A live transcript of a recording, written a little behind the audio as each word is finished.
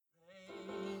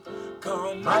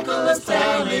Michael and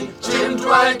Stanley, Jim,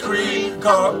 Dwight, Creed,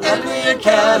 call Andy and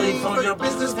Kelly for your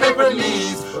business paper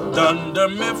needs. Dunder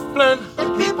Mifflin,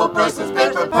 People Persons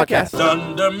Paper Podcast.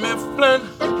 Dunder Mifflin,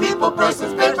 People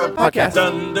Persons Paper Podcast.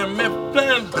 Dunder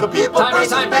Mifflin, the People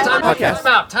Persons Paper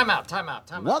Podcast. Time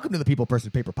out. Welcome to the People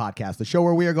Person Paper Podcast, the show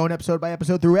where we are going episode by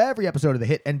episode through every episode of the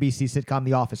hit NBC sitcom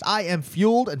The Office. I am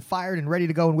fueled and fired and ready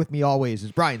to go, and with me always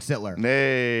is Brian Sittler.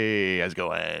 Hey, how's it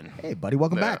going? Hey, buddy,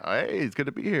 welcome back. Hey, it's good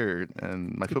to be here. And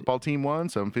my football team won,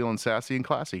 so I'm feeling sassy and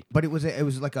classy. But it was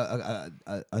like a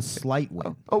slight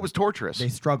win. Oh, it was torturous. They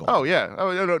struggled. Oh yeah.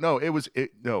 Oh no. It was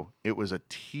a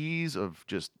tease of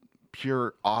just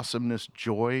pure awesomeness,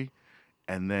 joy,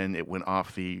 and then it went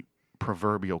off the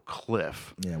proverbial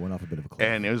cliff. Yeah, it went off a bit of a cliff.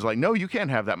 And it was like, no, you can't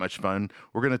have that much fun.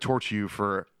 We're going to torture you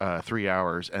for 3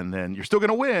 hours, and then you're still going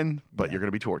to win, but you're going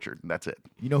to be tortured. And that's it.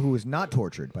 You know who was not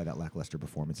tortured by that lackluster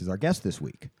performance is our guest this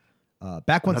week.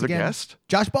 Back once Another again, guest?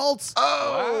 Josh Baltz.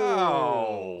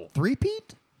 Oh,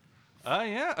 Three-peat?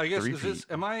 yeah. I guess Three-peat.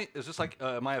 am I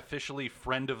officially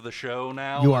friend of the show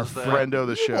now? You are Is that- Friend of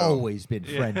the You've show. always been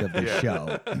friend of the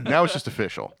show. Now it's just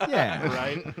official. Yeah.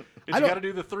 right. I You don't- got to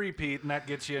do the three-peat, and that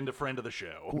gets you into friend of the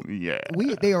show. Yeah.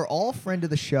 They are all friend of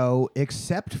the show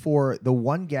except for the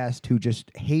one guest who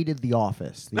just hated The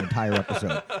Office the entire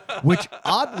episode, which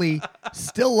oddly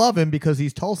still love him because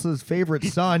he's Tulsa's favorite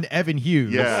son, Evan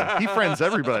Hughes. Yeah. He friends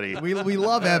everybody. We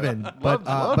love Evan, but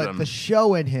love him. the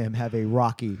show and him have a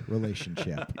rocky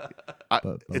relationship.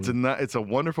 But It's a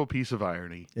wonderful piece of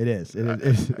irony. It is. It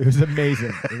was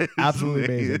amazing. It was absolutely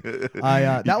amazing.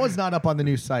 That was not up on the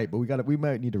new site, but we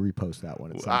might need to repost that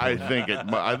one. At some I point.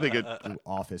 think it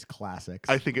Office classics.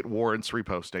 I think it warrants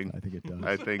reposting. I think it does.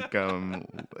 I think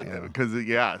because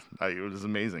it was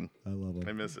amazing. I love it.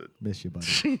 I miss it. Miss you,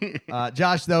 buddy.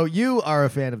 Josh, though, you are a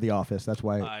fan of The Office. That's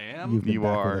why I am. you've been You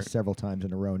back are. with us several times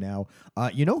in a row now.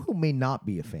 You know who may not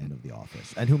be a fan of The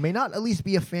Office, and who may not at least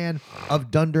be a fan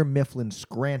of Dunder Mifflin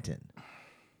Scranton?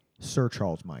 Sir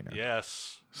Charles Minor.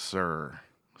 Yes. Sir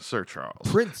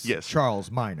Charles. Prince Yes. Charles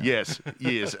Minor. Yes.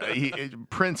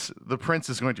 The prince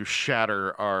is going to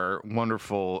shatter our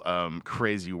wonderful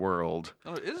crazy world.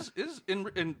 Oh, is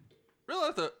in real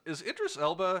life is Idris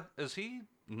Elba? Is he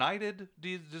knighted?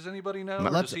 Does anybody know? Or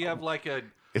Let's- does he have like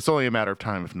It's only a matter of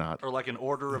time, if not. an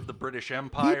order of the British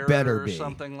Empire better or be.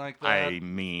 something like that? I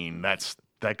mean,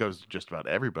 that goes to just about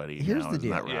everybody. Here's now, the isn't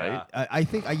deal. that right? Yeah. I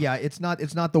think it's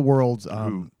not the world's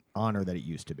honor that it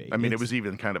used to be. I mean, it It's- was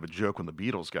even kind of a joke when the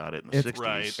Beatles got it in the It's- 60s.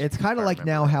 Right. It's kind of I like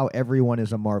remember now that. how everyone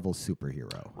is a Marvel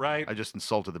superhero. Right. I just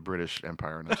insulted the British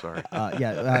Empire, and I'm sorry.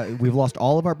 We've lost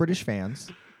all of our British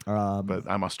fans. But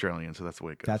I'm Australian, so that's the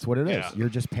way it goes. That's what it is. Yeah. You're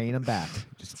just paying them back.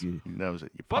 Who knows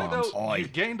it? You Funny palms. though, you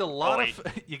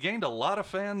gained a lot of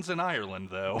fans in Ireland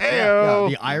though. Heyo.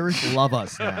 The Irish love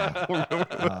us now.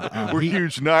 We're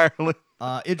huge in Ireland.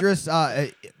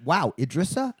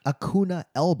 Idrissa Acuna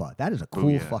Elba. That is a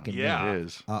cool yeah. fucking Yeah. name. It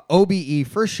is. OBE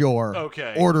for sure.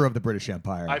 Okay. Order of the British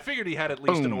Empire. I figured he had at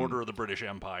least an Boom. order of the British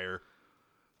Empire.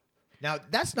 Now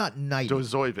that's not knighted.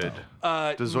 Dezoivid.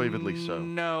 Dezoividly so.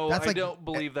 No, That's I like- don't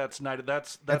believe that's knighted.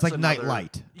 That's That's like another-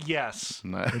 Nightlight. Yes.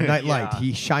 Nightlight. Yeah.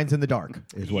 He shines in the dark.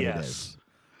 Is what it Yes. is.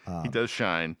 He does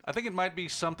shine. I think it might be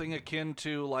something akin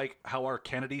to like how our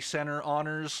Kennedy Center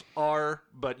honors are,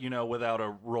 but without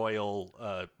a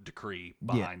royal decree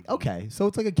Yeah. behind them. Okay. So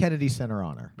it's like a Kennedy Center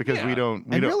honor. Because Yeah. we don't.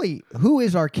 And really, who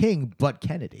is our king but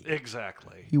Kennedy?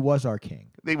 Exactly. He was our king.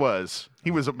 He's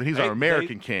our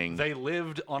American king. They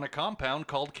lived on a compound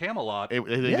called Camelot. They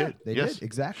did. They Yes. did.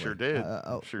 Exactly. Sure did.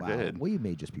 Wow. did. We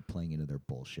may just be playing into their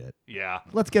bullshit. Yeah.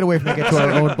 Let's get away from that. Get to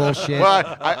our own bullshit.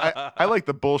 Well, I like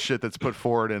the bullshit that's put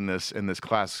forward in this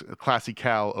classy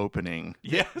Cal opening.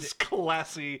 Yes,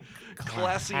 classy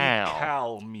Cal.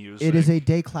 Cal music. It is a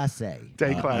déclassé.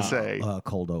 Déclassé.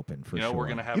 Cold open for sure. We're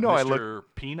gonna have You know, I Mr.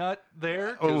 Peanut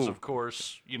there because, Oh. of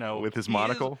course, With his he is-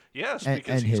 monocle? yes, and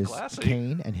because he's his classy.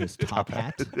 cane and his top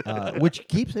hat, which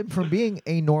keeps him from being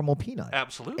a normal peanut.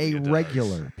 Absolutely, A it does.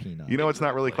 regular peanut. You know what's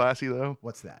not really classy though?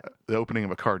 What's that? The opening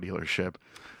of a car dealership.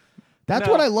 That's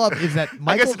No. what I love is that I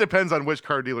Michael. guess it depends on which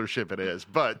car dealership it is,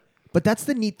 but But that's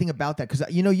the neat thing about that, because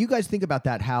you guys think about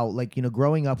that, how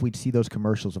growing up we'd see those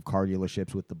commercials of car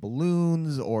dealerships with the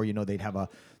balloons, or they'd have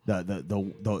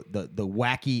the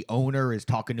wacky owner is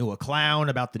talking to a clown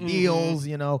about the deals.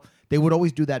 They would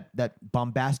always do that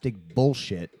bombastic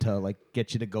bullshit to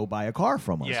get you to go buy a car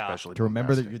from them. Yeah. especially To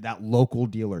remember that bombastic. you're that local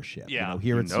dealership. Yeah.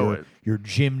 Here You it's know your, it. your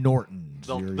Jim Nortons.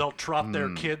 your- They'll trot their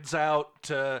kids out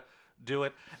to do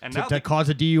it. And to, now to cause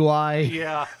a DUI.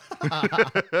 yeah.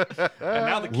 And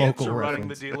now the kids Local are running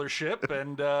reference. the dealership,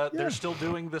 and they're still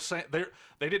doing the same.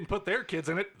 They didn't put their kids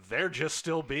in it. They're just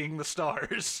still being the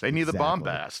stars. They need the Exactly.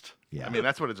 bombast. Yeah. I mean,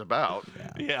 that's what it's about.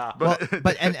 Yeah. But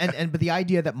the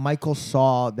idea that Michael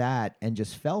saw that and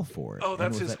just fell for it. Oh, and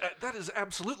that's was his. like- That is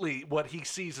absolutely what he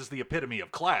sees as the epitome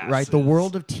of class. right. The is-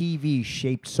 world of TV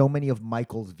shaped so many of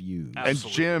Michael's views. And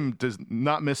Absolutely. Jim does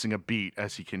not missing a beat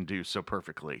as he can do so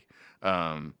perfectly.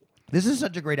 This is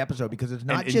such a great episode because it's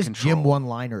not in just control. Jim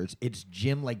one-liners. It's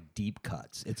Jim like deep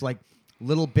cuts. It's like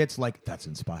little bits like that's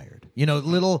inspired.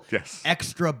 Little Yes.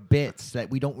 extra bits that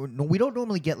we don't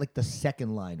normally get, like the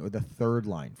second line or the third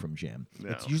line from Jim.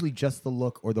 It's No. usually just the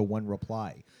look or the one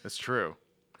reply. That's true.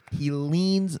 He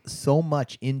leans so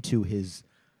much into his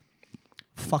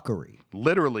fuckery.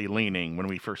 Literally leaning when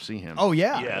we first see him. Oh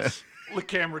yeah. Yes. The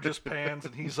camera just pans,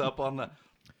 and he's up on the.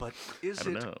 But is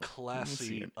don't it know.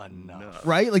 classy enough?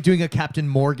 Right? Like doing a Captain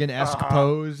Morgan-esque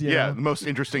pose. you yeah, know? the most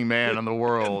interesting man in the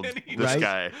world. And he This Right?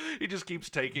 guy. He just keeps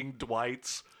taking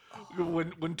Dwight's.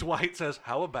 When Dwight says,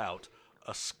 "How about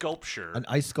a sculpture?" An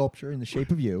ice sculpture in the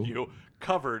shape of you. you know,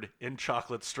 covered in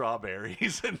chocolate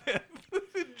strawberries, and then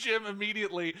Jim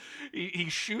immediately he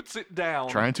shoots it down.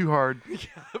 Trying too hard.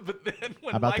 But then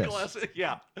when How about Michael this?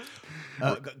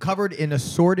 has Covered in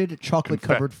assorted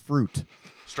chocolate-covered fruit.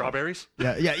 strawberries,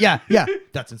 Yeah.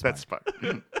 That's inspired. That's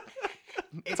fine.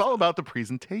 It's all about the It's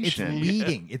presentation.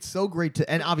 leading. It's so great to,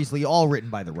 and obviously all written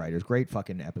by the writers. Great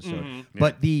fucking episode. Mm-hmm.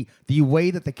 But the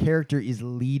way that the character is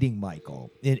leading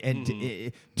Michael, and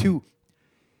to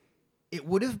it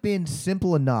would have been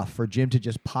simple enough for Jim to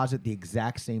just posit the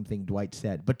exact same thing Dwight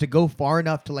said, but to go far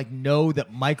enough to like know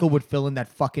that Michael would fill in that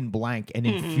fucking blank and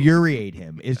infuriate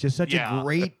him is just such Yeah. a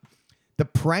great. The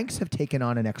pranks have taken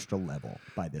on an extra level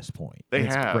by this point. They And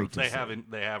it's have. Great to they see. haven't.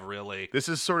 They have really. This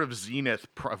is sort of zenith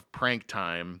prank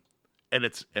time, and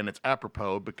it's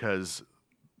apropos because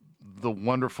the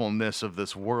wonderfulness of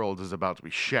this world is about to be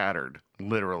shattered,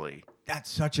 literally. That's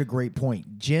such a great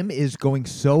point. Jim is going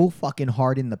so fucking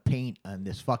hard in the paint on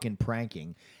this fucking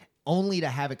pranking, only to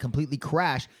have it completely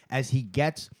crash as he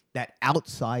gets that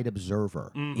outside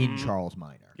observer in Charles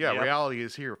Minor. Yeah, Yep. reality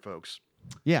is here, folks.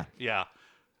 Yeah. Yeah,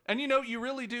 and you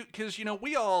really do, because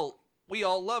we all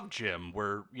love Jim.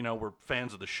 We're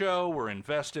fans of the show. We're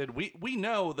invested. We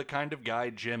know the kind of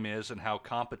guy Jim is and how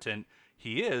competent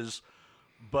he is.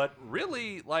 But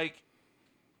really, like,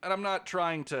 and I'm not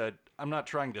trying to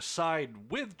side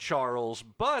with Charles,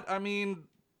 but I mean,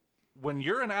 when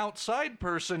you're an outside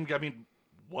person, I mean,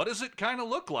 what does it kind of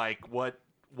look like? What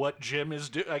Jim is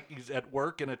doing? Like, he's at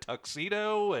work in a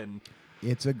tuxedo, and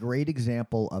It's a great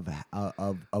example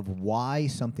of why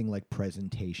something like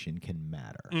presentation can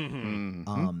matter.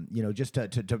 Just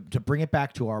to bring it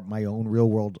back to my own real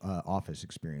world office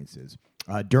experiences.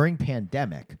 During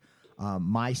pandemic,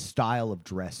 my style of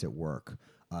dress at work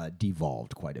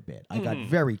devolved quite a bit. I got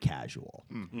very casual,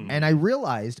 and I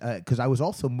realized because I was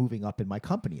also moving up in my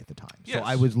company at the time, so Yes.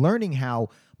 I was learning how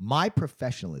my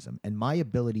professionalism and my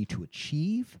ability to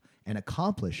achieve and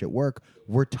accomplish at work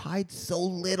were tied so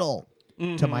little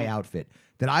to my outfit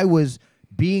that I was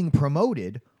being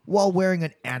promoted while wearing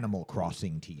an Animal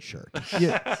Crossing T-shirt. you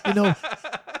know,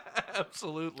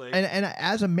 absolutely. and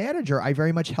as a manager, I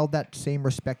very much held that same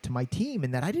respect to my team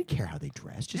in that I didn't care how they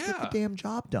dressed, just get the Yeah. damn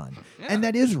job done. Yeah. And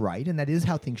that is right, and that is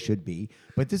how things should be.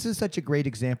 But this is such a great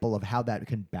example of how that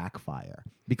can backfire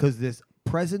because this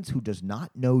presence who does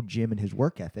not know Jim and his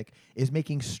work ethic is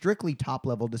making strictly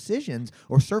top-level decisions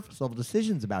or surface-level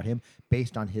decisions about him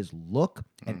based on his look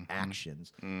and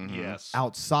actions Yes.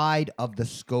 outside of the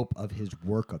scope of his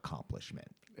work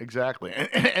accomplishment. Exactly,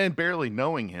 and barely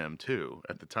knowing him too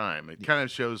at the time. It kind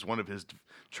of shows one of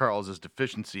Charles's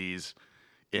deficiencies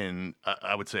in,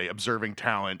 I would say, observing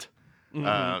talent. From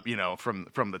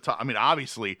the top. I mean,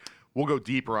 obviously, we'll go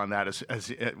deeper on that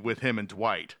as with him and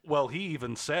Dwight. Well, he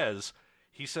even says,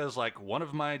 like, one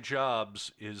of my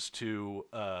jobs is to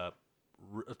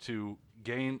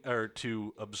gain or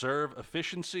to observe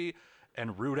efficiency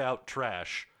and root out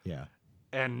trash. Yeah.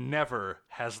 And never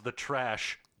has the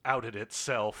trash outed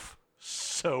itself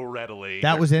so readily.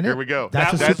 That was in it? Here we go.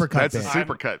 That's a supercut That's a bit.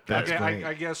 supercut. That's I, great.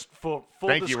 I guess full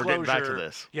Thank disclosure. you. We're getting back to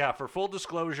this. Yeah, for full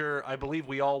disclosure, I believe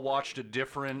we all watched a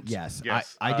different. Yes.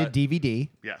 Yes. I did DVD.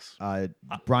 Yes.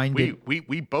 Brian did.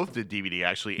 We both did DVD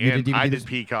actually, You and did DVD I this- did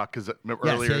Peacock because Yes,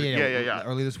 earlier. yeah.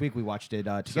 Earlier this week we watched it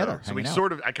together. So we hanging out.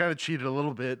 sort of, I kind of cheated a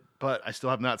little bit, but I still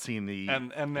have not seen the.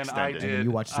 And then extended. I And then did you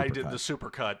watched I did Supercut. the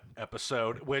Supercut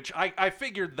episode, which I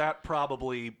figured that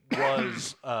probably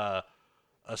was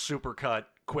a Supercut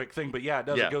quick thing, but yeah, it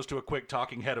does. Yeah. It goes to a quick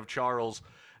talking head of Charles,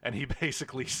 and he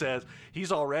basically says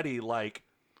he's already like,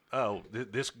 oh,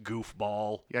 this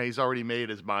goofball. Yeah, he's already made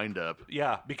his mind up.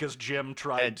 Yeah, because Jim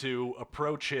tried to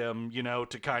approach him,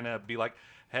 to kind of be like,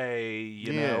 hey,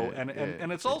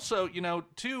 and it's also,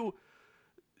 too,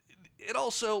 it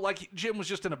also, like, Jim was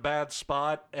just in a bad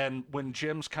spot, and when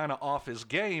Jim's kind of off his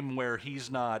game where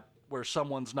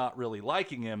someone's not really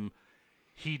liking him,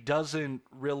 he doesn't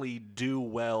really do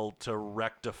well to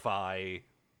rectify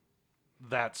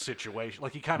that situation.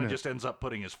 Like, he kind of just ends up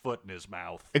putting his foot in his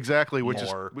mouth. Exactly, which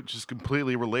is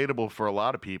completely relatable for a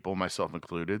lot of people, myself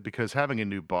included, because having a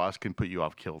new boss can put you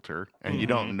off kilter, and you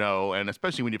don't know, and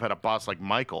especially when you've had a boss like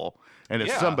Michael, and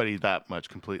it's somebody that much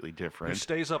completely different. Who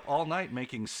stays up all night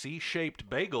making C-shaped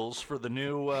bagels for the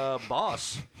new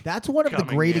boss. That's one of the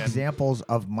great in. examples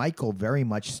of Michael very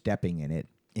much stepping in it,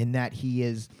 in that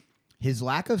his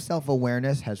lack of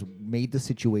self-awareness has made the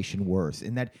situation worse,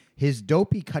 in that his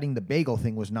dopey cutting the bagel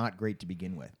thing was not great to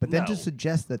begin with. But then to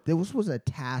suggest that this was a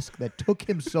task that took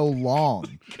him so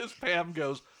long. Because Pam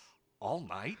goes, all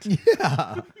night?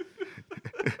 Yeah.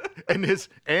 and his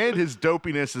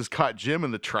dopiness has caught Jim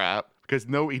in the trap, because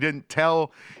he didn't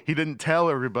tell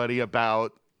everybody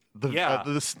about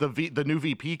the new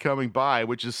VP coming by,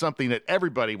 which is something that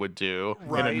everybody would do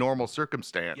in a normal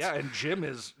circumstance. Yeah, and Jim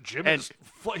is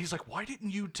he's like, why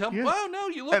didn't you tell me? Well, no,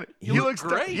 you look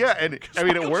great. Yeah, and I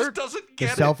mean, it worked. Doesn't The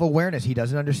get self-awareness. He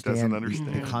doesn't understand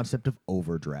the concept of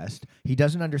overdressed. He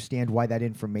doesn't understand why that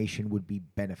information would be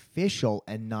beneficial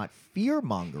and not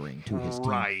fear-mongering to his team.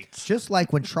 Right. Just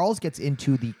like when Charles gets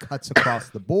into the cuts across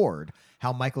the board,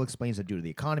 how Michael explains that due to the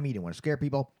economy, he didn't want to scare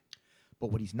people.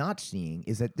 But what he's not seeing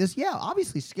is that this,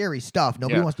 obviously scary stuff.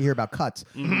 Nobody wants to hear about cuts.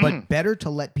 But better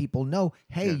to let people know,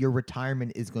 hey, your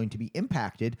retirement is going to be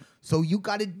impacted, so you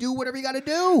got to do whatever you got to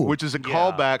do. Which is a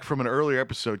callback from an earlier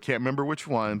episode. Can't remember which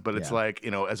one, but it's like,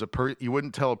 as you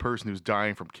wouldn't tell a person who's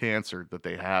dying from cancer that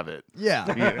they have it.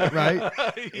 Yeah, right?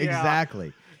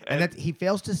 Exactly. And that he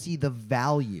fails to see the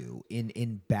value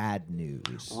in bad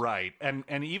news. Right. And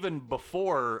even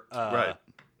before... right.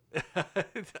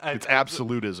 It's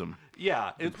absolutism.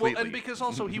 Yeah, and because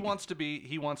also he wants to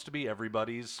be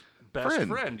everybody's best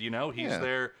friend.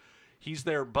 He's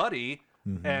their buddy,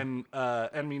 and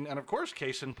of course,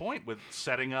 case in point with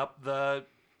setting up the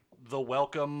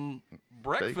welcome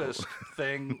breakfast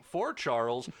thing for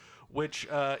Charles, which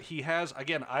he has.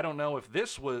 Again, I don't know if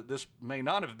this may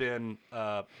not have been.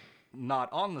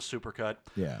 Not on the supercut.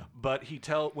 Yeah. But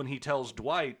when he tells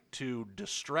Dwight to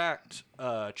distract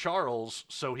Charles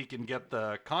so he can get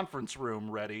the conference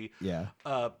room ready. Yeah.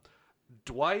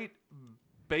 Dwight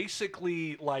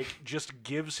basically just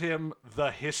gives him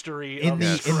the history in of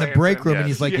the break room, and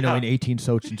he's like, in 18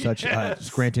 such and such,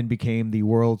 Scranton became the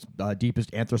world's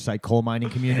deepest anthracite coal mining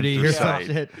community.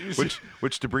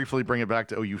 Which to briefly bring it back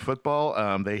to OU football,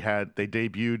 they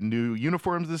debuted new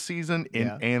uniforms this season in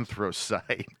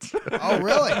anthracite. Oh,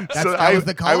 really? That was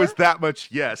the color? I was that much.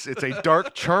 Yes, it's a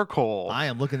dark charcoal. I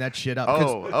am looking that shit up.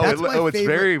 It's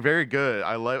very, very good.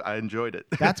 I enjoyed it.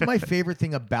 That's my favorite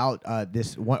thing about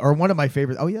this one, or one of my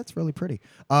favorite. Oh, yeah, that's really pretty.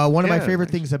 One of my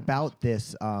favorite things about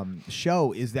this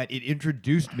show is that it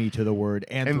introduced me to the word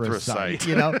anthracite.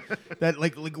 That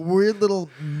like weird little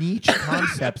niche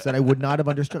concepts that I would not have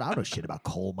understood. I don't know shit about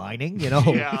coal mining.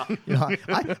 I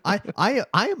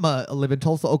live in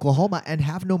Tulsa, Oklahoma, and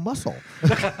have no muscle.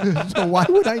 So why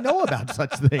would I know about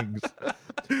such things?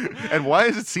 And why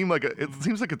does it seem like it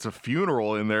seems like it's a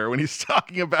funeral in there when he's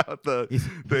talking about the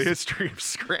history of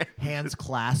Scranton? Hands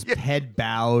clasped, head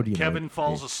bowed. Kevin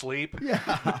falls asleep. Yeah,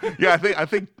 I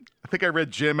think I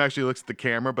read Jim actually looks at the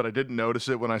camera, but I didn't notice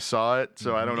it when I saw it,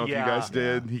 so I don't know if you guys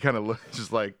did. He kind of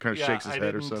shakes his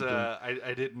head or something.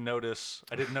 I didn't notice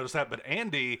that, but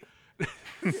Andy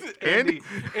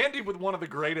with one of the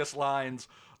greatest lines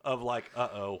of like,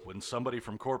 when somebody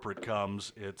from corporate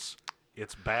comes, it's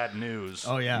bad news.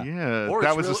 Oh yeah,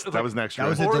 that was next. That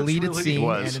was a deleted scene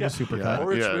and in the supercut.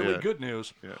 Or it's really good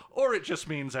news, or it just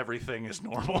means everything is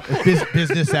normal.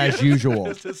 Business as usual.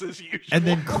 Business as usual. And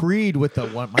then Creed with the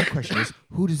one. My question is,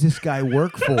 who does this guy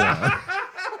work for?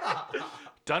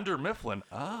 Dunder Mifflin.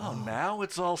 Oh, now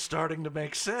it's all starting to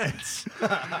make sense.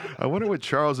 I wonder what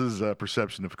Charles's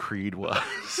perception of Creed was.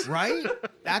 Right?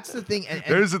 That's the thing. And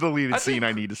there's a deleted scene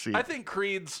I need to see. I think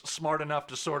Creed's smart enough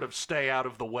to sort of stay out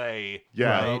of the way.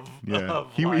 Yeah. He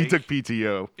took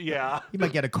PTO. Yeah. He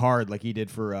might get a card like he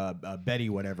did for Betty,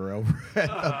 whatever, over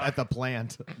at the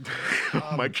plant.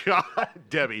 Oh my God,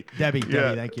 Debbie,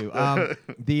 thank you. And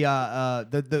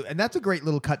that's a great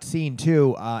little cut scene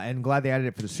too. And glad they added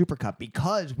it for the supercut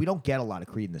because we don't get a lot of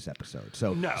Creed in this episode.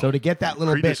 So to get that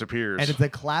little Creed bit disappears. And it's a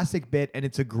classic bit, and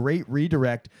it's a great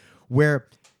redirect where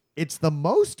it's the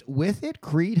most with it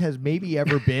Creed has maybe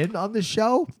ever been on the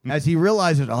show, as he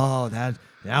realizes,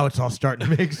 now it's all starting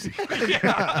to make sense.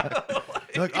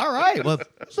 Like, all right, well,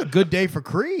 it's a good day for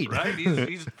Creed. Right?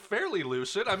 He's fairly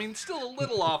lucid. I mean, still a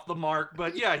little off the mark,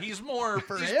 but yeah, he's more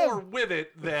with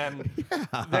it than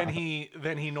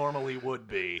he normally would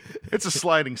be. It's a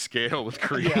sliding scale with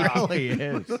Creed. It really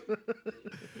is.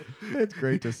 It's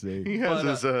great to see. He has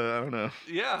his, I don't know.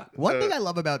 Yeah. One thing I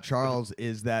love about Charles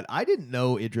is that I didn't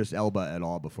know Idris Elba at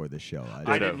all before this show.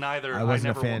 I didn't either. I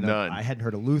wasn't never a fan. None. I hadn't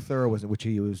heard of Luther, which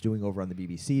he was doing over on the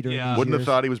BBC during these Wouldn't have years.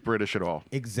 thought he was British at all.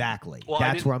 Exactly. Well,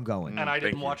 That's where I'm going. And I Thank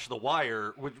didn't you. watch The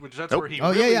Wire, which that's Nope. where he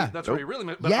Oh, really, yeah. that's where he really.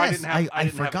 But Yes, I I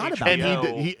didn't forgot have about And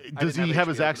HBO. does he have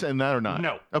his accent in that or not?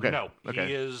 No. Okay. No.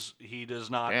 Okay. He does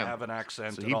not Damn. have an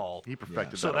accent So at all. He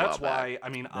perfected So that a that's while back. why. I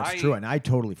mean, That's true, and I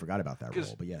totally forgot about that 'cause-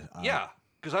 role. But yeah, yeah.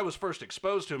 Because I was first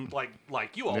exposed to him,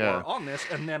 like you all Yeah. were on this,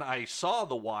 and then I saw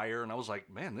The Wire, and I was like,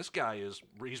 man, this guy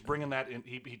he's bringing that in.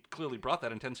 He clearly brought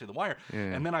that intensity to The Wire.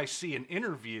 And then I see an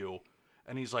interview,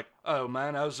 and he's like, oh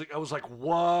man, I was like,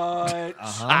 what?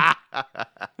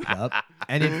 Yep.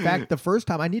 And in fact, the first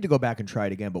time I need to go back and try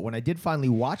it again, but when I did finally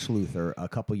watch Luther a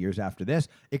couple years after this,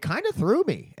 it kind of threw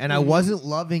me, and I wasn't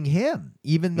loving him,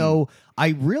 even though I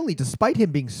really, despite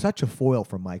him being such a foil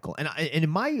for Michael, and in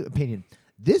my opinion,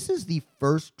 this is the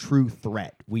first true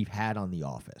threat we've had on The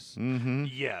Office.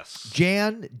 Yes.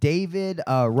 Jan, David,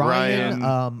 Ryan.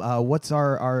 What's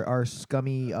our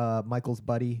scummy Michael's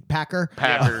buddy? Packer.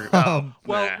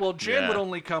 Well, Jan would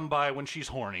only come by when she's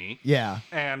horny. Yeah.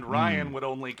 And Ryan would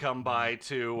only come by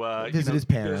to Visit his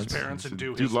parents. and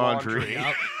do Do his laundry.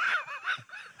 laundry.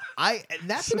 And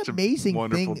that's an Such a amazing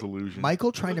wonderful thing. delusion.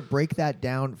 Michael trying to break that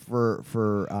down for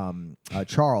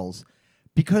Charles,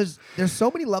 because there's so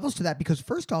many levels to that. Because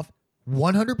first off,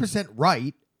 100%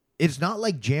 right. It's not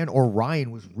like Jan or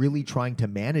Ryan was really trying to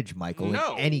manage Michael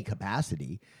No. in any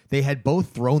capacity. They had both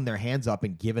thrown their hands up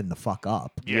and given the fuck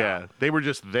up. Yeah, they were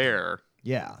just there.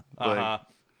 Yeah. Uh-huh.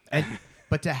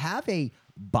 But to have a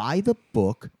by the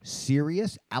book,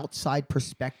 serious outside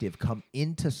perspective come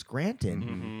into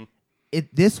Scranton,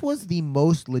 this was the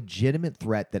most legitimate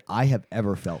threat that I have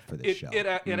ever felt for this show. It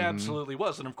absolutely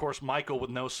was. And of course, Michael with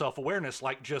no self-awareness,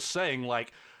 like just saying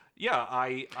like, yeah,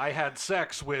 I had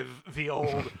sex with the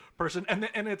old person. And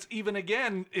it's even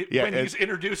again, when he's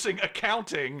introducing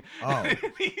accounting,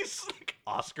 he's like,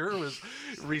 Oscar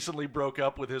recently broke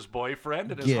up with his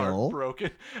boyfriend and is Gil. heartbroken.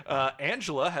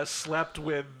 Angela has slept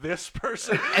with this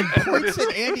person. And points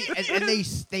at Andy, and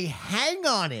they hang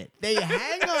on it. They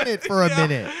hang on it for a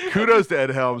minute. Kudos to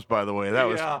Ed Helms, by the way. That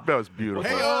Yeah. was beautiful.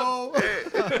 Hey-o.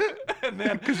 And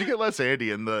then Because you get less Andy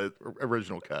in the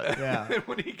original cut. Yeah.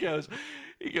 when he goes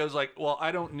like, well,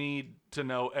 I don't need to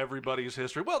know everybody's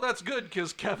history. Well, that's good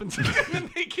because Kevin's. And then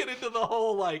they get into the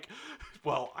whole like,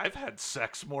 well, I've had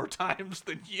sex more times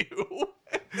than you.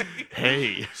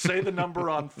 Hey. Say the number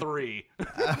on 3.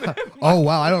 Oh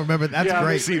wow, I don't remember. That's Yeah,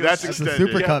 great. See, that's a extended.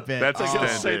 supercut bit. That's They go,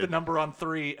 extended. say the number on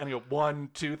 3, and you go 1,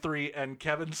 2, 3, and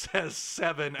Kevin says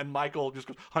 7, and Michael just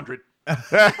goes 100.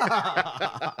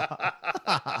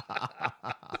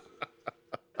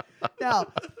 Now,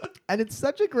 and it's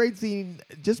such a great scene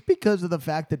just because of the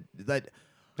fact that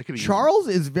They could Charles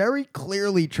is very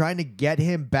clearly trying to get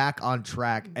him back on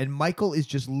track, and Michael is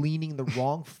just leaning the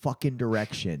wrong fucking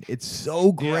direction. It's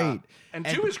so great. Yeah. And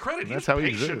to his credit, he's that's how he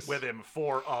patient exists. with him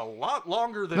for a lot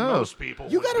longer than No. most people.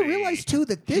 You would got to be. realize too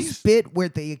that this bit where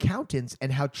the accountants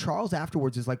and how Charles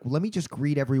afterwards is like, well, let me just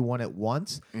greet everyone at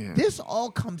once. Yeah. This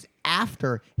all comes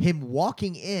after him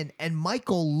walking in and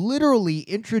Michael literally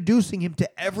introducing him to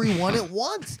everyone at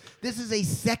once. This is a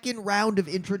second round of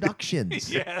introductions.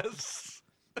 Yes.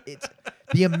 It's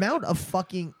the amount of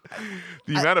fucking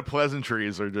The amount of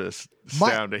pleasantries are just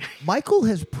astounding. Michael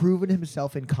has proven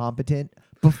himself incompetent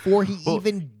before he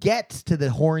even gets to the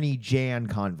horny Jan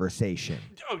conversation.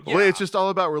 Oh, yeah. Well, it's just all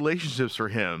about relationships for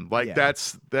him. Like Yeah.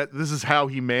 this is how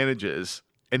he manages,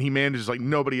 and he manages like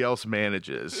nobody else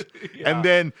manages. Yeah. And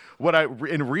then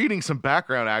in reading some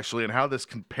background actually, and how this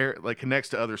connects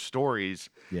to other stories.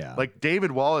 Yeah. Like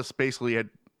David Wallace basically had.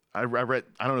 I read.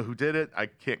 I don't know who did it. I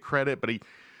can't credit, but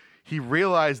he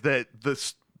realized that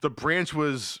the branch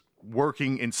was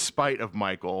working in spite of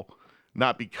Michael,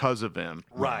 not because of him.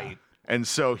 Right. And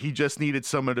so he just needed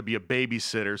someone to be a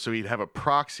babysitter, so he'd have a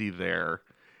proxy there.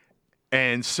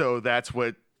 And so that's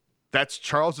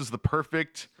Charles is the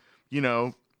perfect,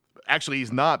 actually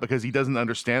he's not, because he doesn't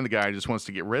understand the guy and just wants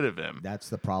to get rid of him. That's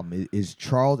the problem. Is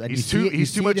Charles? And He's you see too- it, you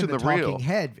he's too see much it in in the talking reel.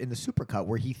 head in the supercut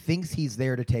where he thinks he's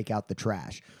there to take out the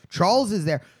trash. Charles is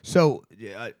there. So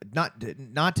not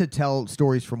to tell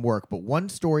stories from work, but one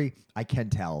story I can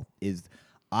tell is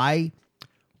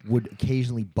would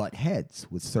occasionally butt heads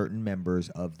with certain members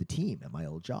of the team at my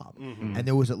old job. And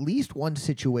there was at least one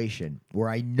situation where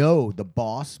I know the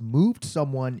boss moved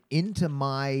someone into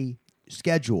my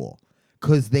schedule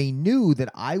because they knew that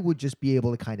I would just be able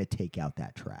to kind of take out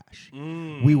that trash.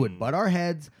 We would butt our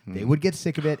heads, they would get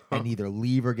sick of it, and either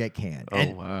leave or get canned.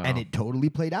 And it totally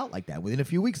played out like that. Within a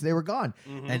few weeks, they were gone.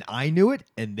 And I knew it,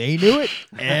 and they knew it.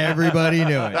 Everybody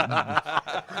knew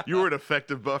it. You were an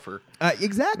effective buffer.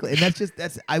 Exactly. And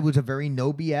I was a very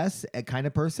no BS kind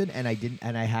of person,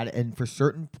 and for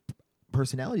certain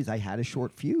personalities, I had a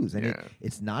short fuse, and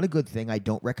it's not a good thing. I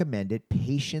don't recommend it.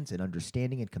 Patience and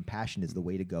understanding and compassion is the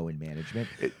way to go in management.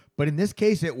 But in this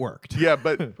case, it worked. Yeah,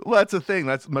 but that's the thing.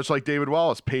 That's much like David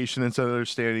Wallace, patience and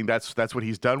understanding. That's what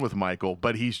he's done with Michael.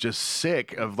 But he's just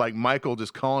sick of like Michael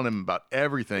just calling him about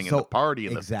everything and the party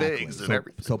and the things and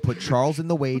everything. So put Charles in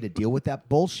the way to deal with that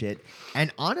bullshit.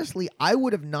 And honestly, I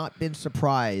would have not been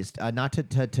surprised, not to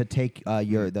take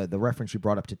the reference you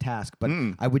brought up to task, but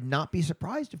I would not be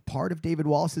surprised if part of David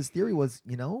Wallace's theory was,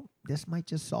 this might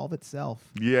just solve itself.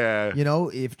 Yeah.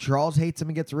 If Charles hates him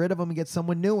and gets rid of him and gets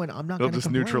someone new, and I'm not going to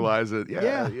just neutralize it.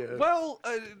 Yeah. Well,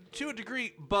 to a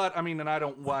degree, but I mean, and I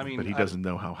don't. Well, I mean, but he doesn't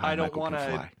know how high Michael can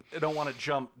fly. I don't want to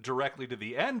jump directly to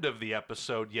the end of the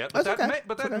episode yet, but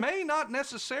that may not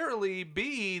necessarily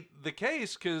be the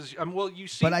case because you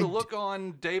see the look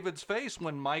on David's face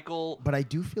when Michael. But I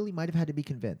do feel he might have had to be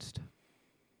convinced.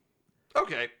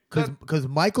 Okay. Because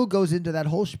Michael goes into that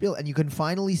whole spiel, and you can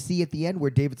finally see at the end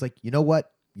where David's like, you know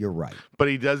what? You're right. But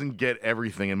he doesn't get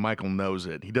everything, and Michael knows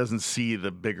it. He doesn't see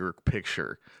the bigger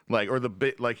picture.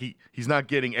 He's not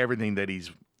getting everything that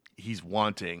he's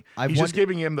wanting. He's just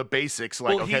giving him the basics,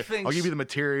 I'll give you the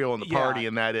material and the party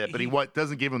and that it, but he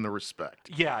doesn't give him the respect.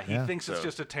 Yeah, he thinks it's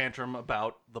just a tantrum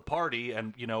about the party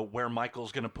and, where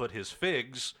Michael's going to put his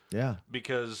figs. Yeah.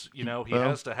 Because, he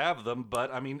has to have them.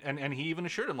 But, I mean, and he even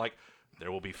assured him,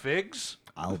 there will be figs.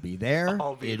 I'll be there.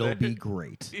 It'll be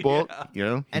great. Well,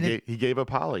 he gave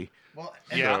up Holly. Well,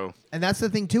 and that's the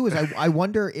thing too is I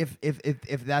wonder if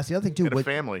that's the other thing too. With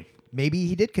family, maybe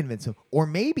he did convince him, or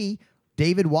maybe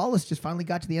David Wallace just finally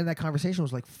got to the end of that conversation and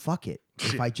was like, "Fuck it!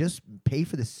 If I just pay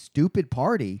for this stupid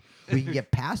party, we can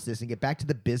get past this and get back to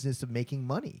the business of making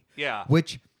money." Yeah,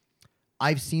 which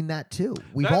I've seen that too.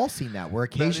 We've all seen that where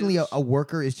occasionally a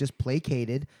worker is just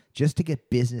placated just to get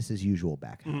business as usual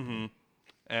back. Mm-hmm.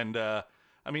 And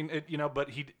but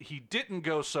he didn't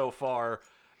go so far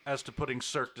as to putting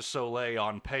Cirque du Soleil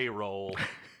on payroll,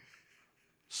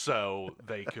 so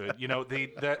they could,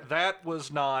 that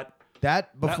was not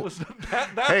that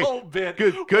whole bit.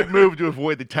 Good move to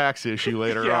avoid the tax issue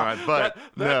later on, but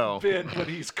that bit when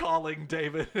he's calling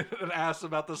David and asks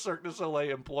about the Cirque du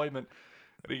Soleil employment,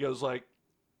 and he goes like,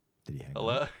 "Did he hang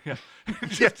hello?" up? Yeah.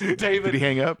 David. Did he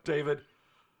hang up? David.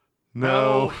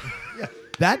 No.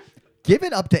 Give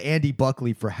it up to Andy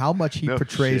Buckley for how much he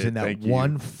portrays in that thank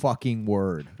one fucking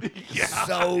word. Yeah.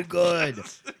 So good.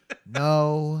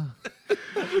 No.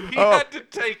 He had to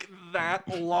take that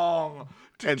long.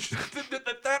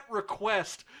 That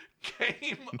request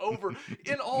came over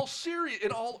in all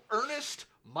earnest,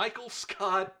 Michael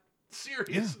Scott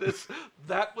seriousness. Yeah.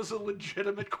 That was a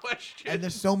legitimate question. And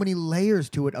there's so many layers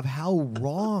to it of how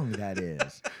wrong that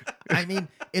is. I mean,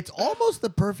 it's almost the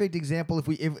perfect example.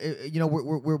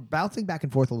 We're bouncing back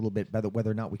and forth a little bit about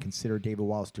whether or not we consider David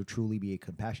Wallace to truly be a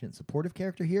compassionate, supportive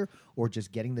character here, or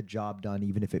just getting the job done,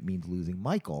 even if it means losing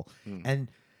Michael. And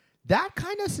that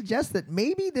kind of suggests that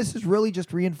maybe this is really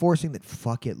just reinforcing that,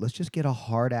 fuck it, let's just get a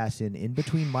hard ass in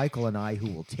between Michael and I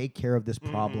who will take care of this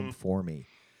problem for me.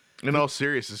 In all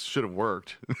seriousness, should have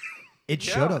worked. It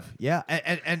should have, yeah.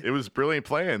 And it was brilliant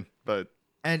plan, but.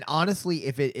 And honestly,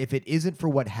 if it isn't for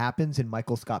what happens in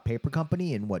Michael Scott Paper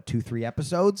Company in 2-3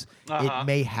 episodes, it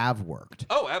may have worked.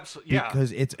 Oh, absolutely, yeah.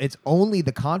 Because it's only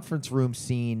the conference room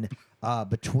scene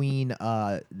between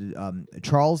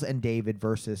Charles and David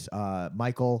versus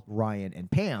Michael, Ryan,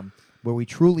 and Pam, where we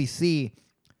truly see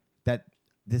that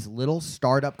this little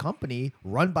startup company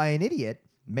run by an idiot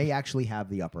may actually have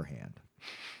the upper hand.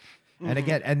 And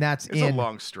again, it's a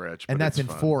long stretch, and that's in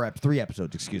fun. 3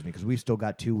 episodes. Excuse me, because we've still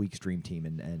got 2 weeks Dream Team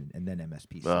and then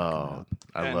MSP. Oh,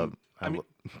 go ahead.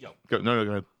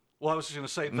 Well, I was just going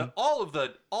to say that all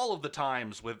of the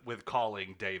times with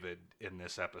calling David in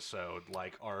this episode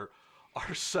are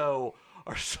so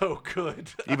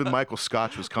good. Even Michael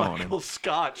Scotch was calling him. Michael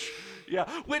Scotch, yeah.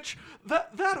 Which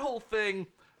that whole thing,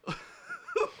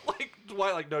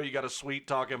 no, you got to sweet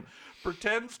talk him,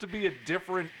 pretends to be a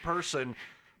different person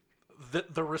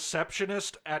the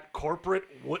receptionist at corporate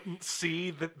wouldn't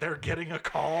see that they're getting a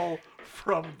call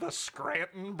from the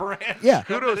Scranton branch. Yeah. and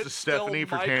Kudos that to it's still Stephanie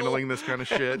for Michael. handling this kind of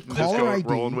shit. Just Caller going ID.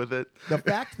 rolling with it. The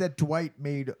fact that Dwight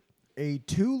made a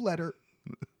 2-letter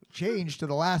change to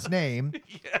the last name,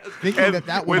 thinking And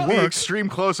that would with the work. extreme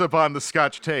close-up on the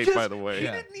Scotch tape, by the way. He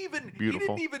didn't even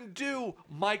Beautiful. He didn't even do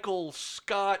Michael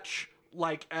Scotch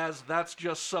like as that's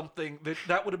just something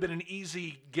that would have been an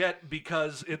easy get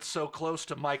because it's so close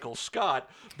to Michael Scott.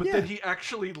 But then he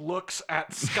actually looks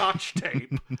at Scotch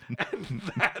tape, and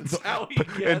that's how he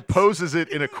gets. And poses it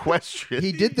in a question.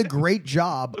 He did the great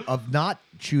job of not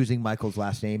choosing Michael's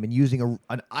last name and using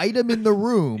an item in the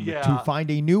room Yeah. to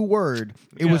find a new word.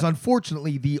 It was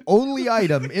unfortunately the only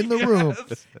item in the room.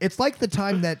 It's like the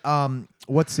time that on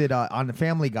the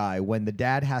Family Guy when the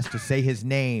dad has to say his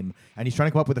name and he's trying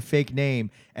to come up with a fake name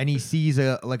and he sees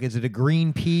is it a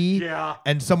green pea? Yeah.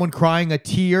 And someone crying a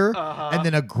tear and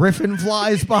then a griffin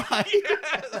flies by.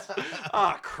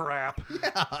 Ah, crap.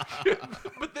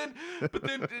 but then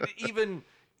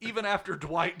even after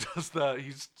Dwight does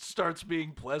he starts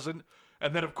being pleasant,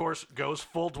 and then of course goes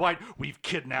full Dwight. We've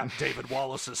kidnapped David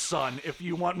Wallace's son. If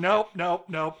you want, nope.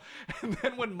 And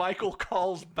then when Michael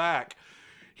calls back,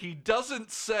 he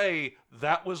doesn't say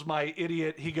that was my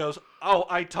idiot. He goes, "Oh,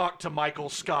 I talked to Michael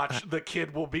Scotch. The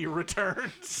kid will be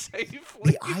returned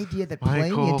safely." The idea that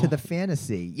playing Michael. into the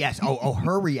fantasy. Yes.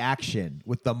 Her reaction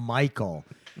with the Michael.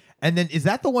 And then is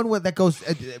that the one that goes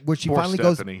where she Poor finally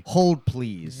Stephanie. goes, "Hold,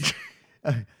 please."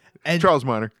 And Charles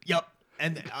Minor. Yep.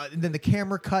 And then the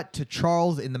camera cut to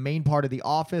Charles in the main part of the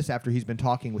office after he's been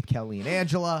talking with Kelly and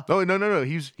Angela. Oh no!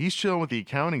 He's chilling with the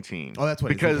accounting team. Oh, that's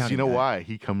what it is, the because accounting you know guy. why?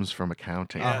 He comes from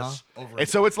accounting. Yes. And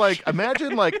so it's like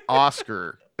imagine like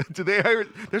Oscar. Do they hire?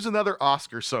 There's another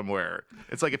Oscar somewhere.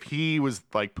 It's like if he was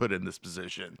like put in this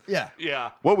position, Yeah.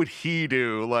 Yeah. what would he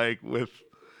do? Like with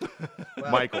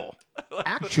Michael,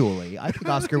 Actually, I think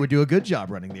Oscar would do a good job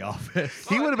running the office.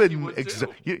 he I would have think been.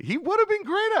 he would He would have been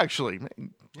great actually.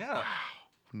 Man, Yeah.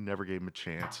 never gave him a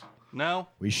chance. No.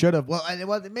 We should have. Well,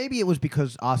 maybe it was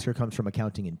because Oscar comes from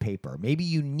accounting and paper. Maybe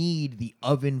you need the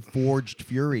oven-forged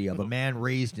fury of a man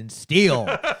raised in steel.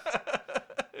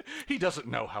 He doesn't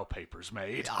know how paper's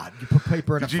made. God, you put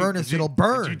paper in a furnace, it'll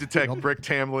burn. Did you detect Brick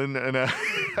Tamlin?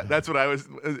 And that's what I was.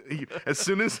 As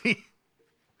soon as he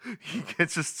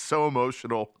gets just so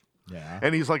emotional, Yeah.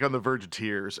 and he's like on the verge of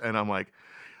tears, and I'm like,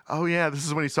 oh yeah, this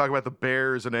is when he's talking about the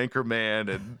Bears and Anchorman,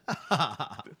 and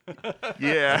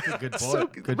yeah, good So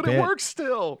point. good, Good but bit. it works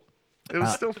still. It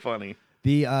was still funny.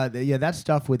 That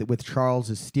stuff with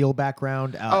Charles's steel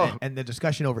background and the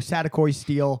discussion over Satakoy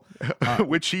steel.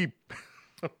 Which he.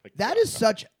 That is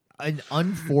such an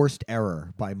unforced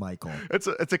error by Michael. It's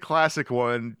a classic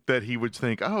one that he would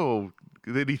think, oh,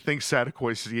 did he think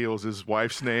Satakoy Steel is his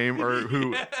wife's name or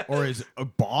who? Or is a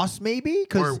boss maybe?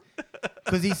 Because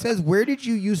he says, "Where did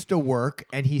you used to work?"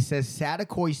 And he says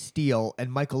Satakoy Steel,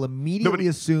 and Michael immediately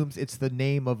assumes it's the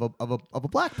name of a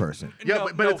black person. Yeah, No,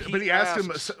 but no, he asked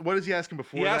him. asks- What does he ask him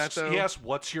before He asks, that though? he asks,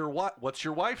 what's your wife's name?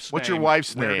 What's your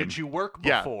wife's Where name? did you work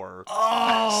Yeah. before?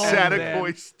 Oh,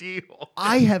 Satakoy Steel.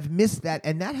 I have missed that,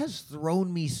 and that has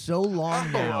thrown me so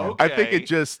long now. okay. I think it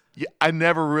just. I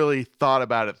never really thought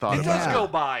about it. It does Yeah. go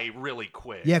by really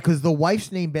quick. Yeah, because the wife's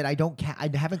name bit, I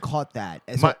haven't caught that.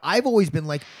 And so I've always been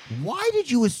like, why did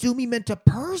you assume he meant a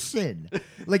person?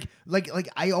 like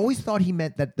I always thought he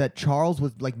meant that Charles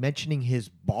was like mentioning his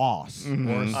boss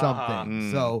or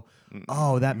something. So,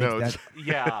 that makes No, that.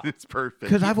 Yeah. it's perfect.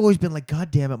 Because I've always been like,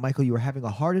 God damn it, Michael, you were having a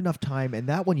hard enough time, and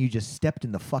that one you just stepped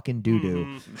in the fucking doo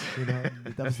doo. You know,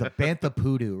 that was the bantha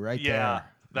poodoo right Yeah. there.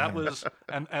 That was,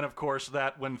 and of course,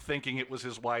 that when thinking it was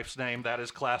his wife's name, that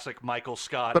is classic Michael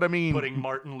Scott. But I mean- putting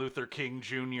Martin Luther King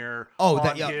Jr. Oh, on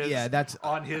that- yeah, his, yeah, that's-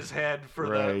 on his head for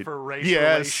Right. for race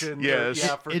Yes, relations. yes.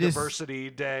 Yeah, for It is- Diversity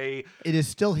Day. It is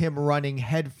still him running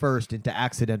headfirst into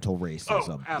accidental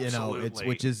racism. Oh, You know, absolutely.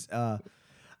 which is.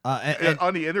 And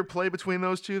on the interplay between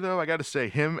those two, though, I got to say,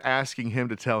 him asking him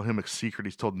to tell him a secret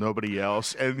he's told nobody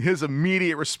else, and his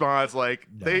immediate response, like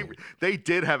they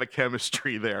did have a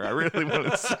chemistry there. I really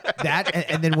want to say. That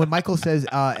and then when Michael says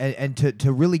and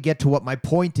to really get to what my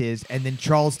point is, and then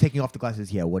Charles taking off the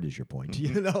glasses, yeah, what is your point?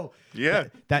 You know, Yeah.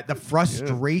 that the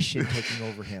frustration taking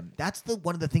over him. That's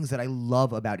one of the things that I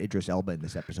love about Idris Elba in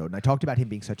this episode, and I talked about him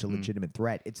being such a legitimate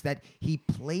threat. It's that he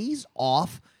plays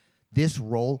off this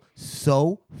role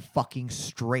so fucking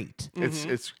straight.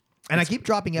 It's And I keep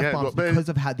dropping F-bombs because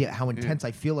of how intense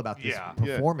I feel about this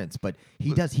performance. But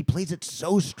he plays it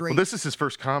so straight. Well, this is his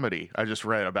first comedy. I just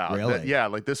read about. Really?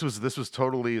 Like this was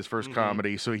totally his first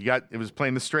comedy. So it was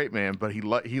playing the straight man, but he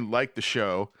liked the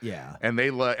show. Yeah. And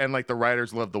like the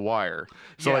writers loved The Wire.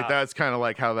 So like that's kind of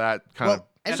like how that kind of.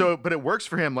 But it works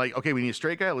for him. Like, okay, we need a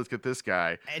straight guy. Let's get this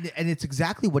guy. And it's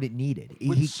exactly what it needed.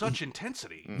 With such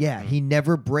intensity. Yeah, he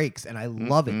never breaks, and I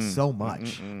love it so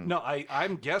much. No,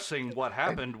 I'm guessing what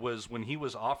happened was when he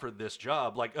was offered this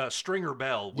job, like Stringer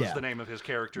Bell was the name of his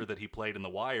character that he played in The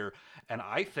Wire, and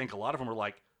I think a lot of them were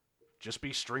like, just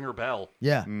be Stringer Bell.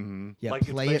 Yeah. Yeah, like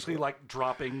it's basically like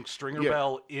dropping Stringer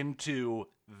Bell into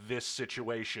this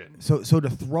situation. So to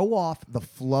throw off the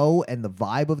flow and the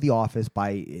vibe of The Office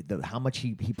by how much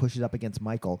he pushes up against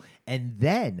Michael, and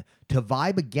then to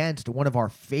vibe against one of our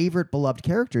favorite beloved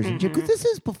characters in Jim, because this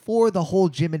is before the whole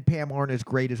Jim and Pam aren't as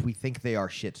great as we think they are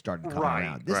shit started coming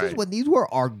around. This is when these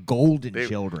were our golden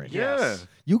children. Yes.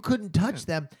 You couldn't touch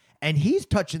them. And he's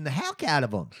touching the heck out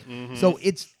of them. So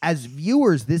it's, as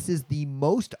viewers, this is the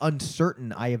most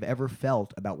uncertain I have ever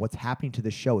felt about what's happening to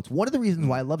the show. It's one of the reasons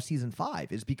why I love season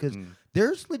 5 is because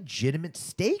there's legitimate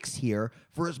stakes here.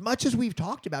 For as much as we've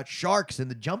talked about sharks and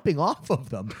the jumping off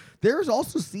of them, there's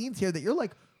also scenes here that you're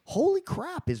like, holy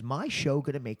crap, is my show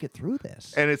going to make it through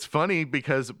this? And it's funny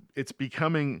because it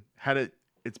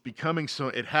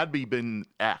had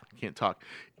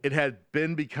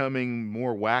been becoming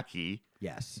more wacky.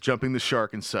 Yes. Jumping the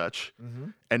shark and such.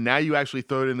 And now you actually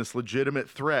throw it in this legitimate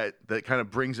threat that kind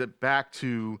of brings it back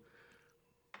to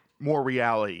more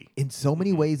reality. In so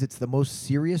many ways, it's the most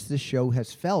serious this show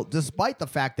has felt, despite the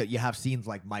fact that you have scenes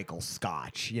like Michael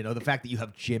Scotch, the fact that you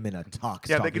have Jim in a tux.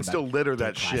 Yeah, they can still litter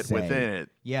that shit within it,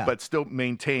 but still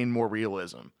maintain more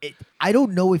realism. I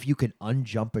don't know if you can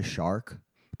unjump a shark,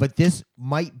 but this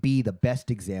might be the best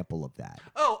example of that.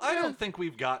 Oh, I don't think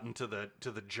we've gotten to the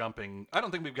jumping. I don't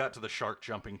think we've got to the shark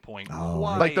jumping point.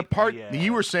 Like the part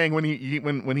you were saying when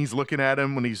he's looking at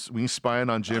him when he's spying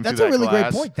on Jim. That's through a really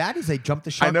glass. great point. That is a jump the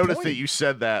shark. I noticed point. that you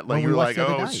said that. Like When you we were watched like,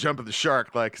 the other it's night. jumping the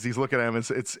shark, like because he's looking at him.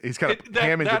 He's kind of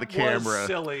hamming to the camera. Was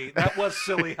silly. That was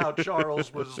silly how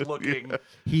Charles was looking.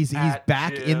 He's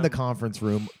back Jim. in the conference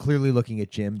room, clearly looking at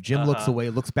Jim. Jim looks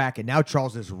away, looks back, and now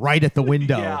Charles is right at the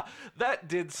window. Yeah, that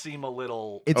did seem a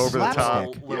little It's over the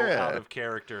top. little out of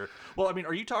character. Well, I mean,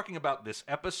 are you talking about this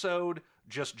episode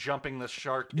just jumping the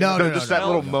shark? No, just that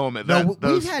little moment. No,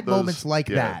 those, we've had those, moments like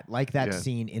that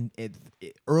scene in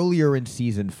earlier in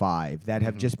season 5 that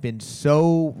have just been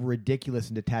so ridiculous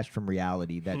and detached from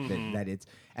reality that it's,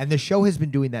 and the show has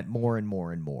been doing that more and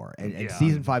more and more. And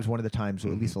season 5 is one of the times,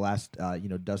 or at least the last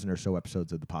dozen or so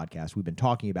episodes of the podcast, we've been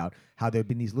talking about how there have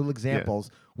been these little examples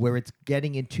where it's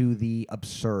getting into the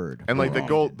absurd. And like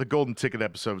the golden ticket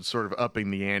episode, sort of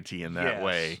upping the ante in that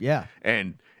way. Yeah.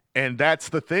 And that's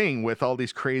the thing with all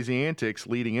these crazy antics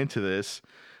leading into this,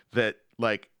 that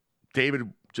like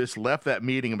David just left that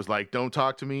meeting and was like, "Don't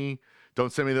talk to me,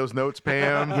 don't send me those notes,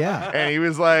 Pam." And he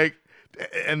was like,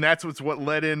 and that's what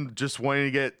led in just wanting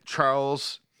to get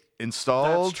Charles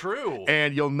installed. That's true.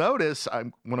 And you'll notice, I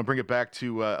want to bring it back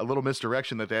to a little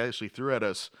misdirection that they actually threw at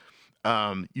us.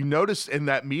 You notice in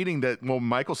that meeting that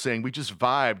Michael's saying, we just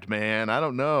vibed, man. I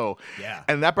don't know. Yeah.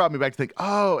 And that brought me back to think,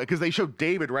 because they showed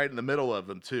David right in the middle of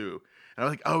them too. And I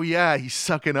was like, oh yeah, he's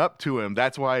sucking up to him.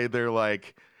 That's why they're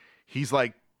like, he's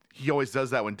like, he always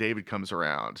does that when David comes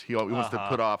around. He always wants to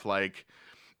put off like,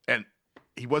 and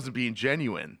he wasn't being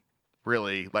genuine.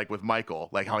 Really, like with Michael,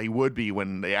 like how he would be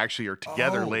when they actually are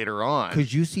together later on.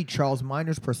 Because you see Charles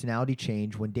Minor's personality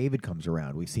change when David comes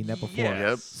around. We've seen that before.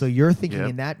 Yes. So you're thinking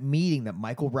in that meeting that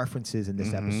Michael references in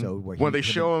this episode, where when they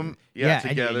show him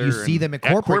together, and you see them at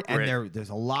corporate, and corporate. there's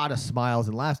a lot of smiles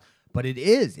and laughs. But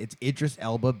it's Idris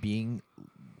Elba being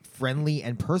friendly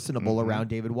and personable around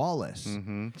David Wallace.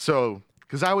 So.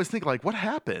 Because I always think, like, what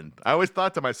happened? I always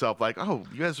thought to myself, like, oh,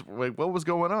 you guys, like, what was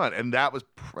going on? And that was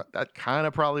that kind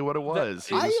of probably what it was.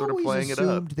 He was sort of playing it up. I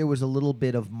assumed there was a little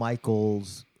bit of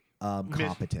Michael's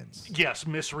competence. Yes,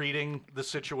 misreading the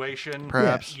situation.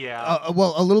 Perhaps. Yeah.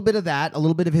 Well, a little bit of that, a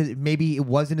little bit of his, maybe it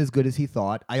wasn't as good as he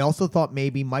thought. I also thought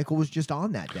maybe Michael was just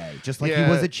on that day, just like he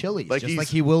was at Chili's, like just like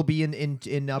he will be in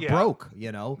Broke,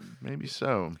 Maybe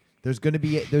so. There's going to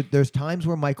be there's times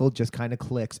where Michael just kind of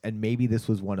clicks, and maybe this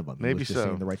was one of them. Maybe he was just so.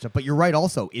 saying the right stuff. But you're right.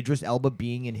 Also, Idris Elba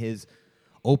being in his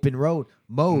open road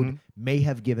mode may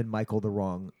have given Michael the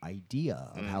wrong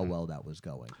idea of how well that was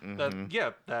going.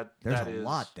 There's a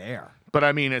lot there. But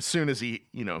I mean, as soon as he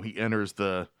enters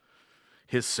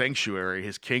his sanctuary,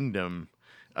 his kingdom,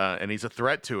 and he's a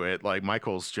threat to it, like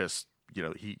Michael's just,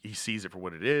 he sees it for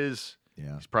what it is.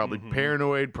 Yeah. He's probably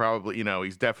paranoid. Probably,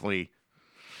 he's definitely.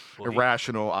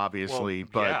 irrational, obviously,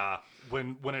 but yeah,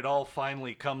 when it all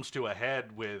finally comes to a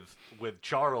head with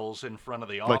Charles in front of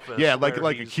the like office,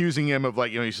 like he's- accusing him of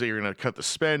like, you say you're going to cut the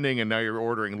spending and now you're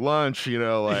ordering lunch, like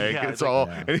Yeah, it's it's all.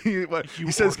 like, And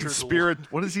he says ordered conspiracy.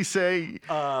 What does he say?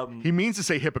 He means to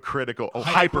say hypocritical. Oh,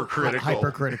 hypercritical.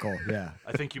 Hypercritical. Yeah.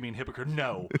 I think you mean hypocrite.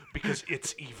 No, because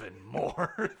it's even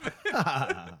more.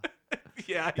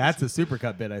 Yeah, That's a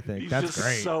supercut bit, I think. he's That's just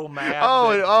great. so mad.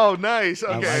 Oh, nice.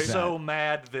 Okay. like He's that. so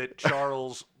mad that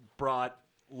Charles brought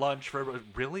lunch for everybody.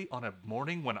 Really? On a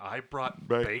morning when I brought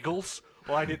Right. bagels?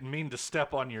 Well, I didn't mean to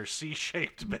step on your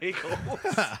C-shaped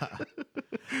bagels.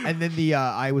 And then the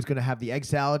I was gonna have the egg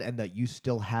salad, and that you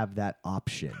still have that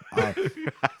option.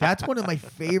 That's one of my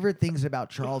favorite things about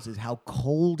Charles is how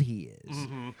cold he is.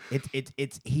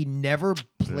 It's he never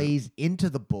plays into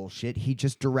the bullshit. He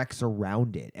just directs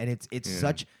around it, and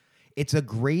it's a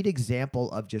great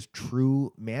example of just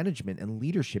true management and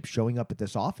leadership showing up at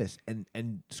this office,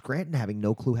 and Scranton having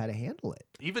no clue how to handle it.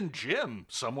 Even Jim,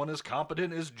 someone as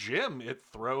competent as Jim, it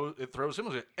throws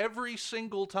him every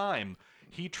single time.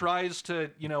 He tries to,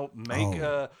 make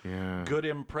a good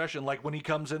impression. Like when he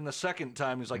comes in the second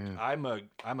time, he's like, "I'm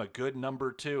a good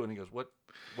number 2," and he goes, "What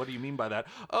do you mean by that?"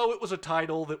 "Oh, it was a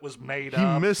title that was made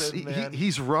up."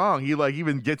 He's wrong. He like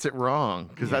even gets it wrong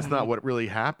because that's not what really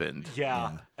happened.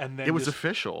 Yeah, and then It was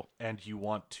official. And you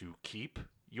want to keep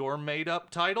your made up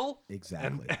title?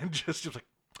 Exactly. And just like,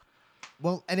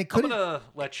 Well, and it I'm could gonna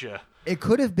let you. it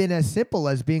could have been as simple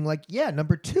as being like, yeah,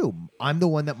 number 2, I'm the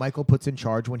one that Michael puts in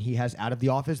charge when he has out of the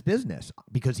office business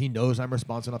because he knows I'm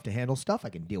responsible enough to handle stuff. I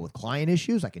can deal with client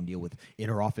issues. I can deal with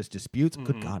inter office disputes.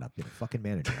 Good God, I've been a fucking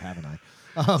manager, haven't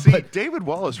I? See, But David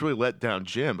Wallace really let down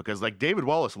Jim because like David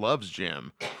Wallace loves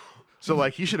Jim, so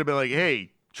like he should have been like,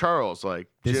 "Hey, Charles, like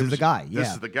This is Jim's- the guy, This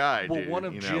yeah. is the guy, Well, dude." one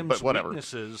of Jim's but whatever.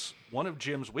 weaknesses. One of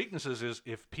Jim's weaknesses is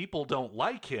if people don't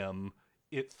like him,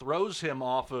 it throws him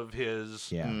off of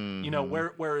his. yeah.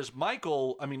 Whereas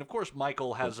Michael, I mean, of course,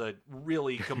 Michael has a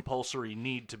really compulsory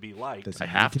need to be liked. Does I it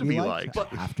have need to be liked. Does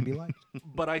it have to be liked.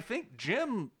 But I think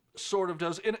Jim sort of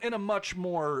does in a much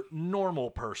more normal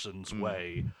person's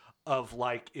way of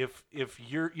like if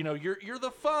you're you're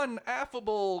the fun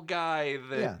affable guy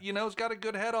that has got a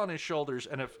good head on his shoulders,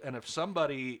 and if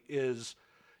somebody is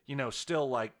still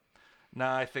like,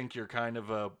 nah, I think you're kind of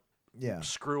a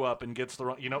screw up and gets the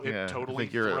wrong, it totally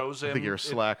throws him. I think you're a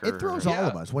slacker. It throws all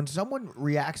of us. When someone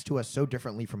reacts to us so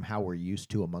differently from how we're used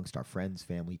to amongst our friends,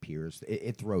 family, peers,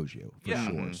 it throws you for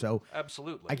sure. So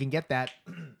Absolutely. I can get that.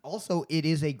 Also,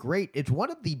 it's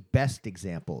one of the best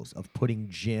examples of putting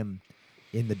Jim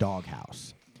in the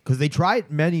doghouse because they try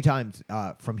it many times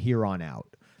from here on out.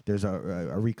 There's a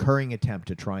recurring attempt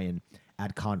to try and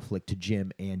add conflict to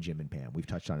Jim and Pam. We've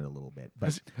touched on it a little bit,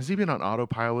 but Has he been on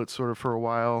autopilot sort of for a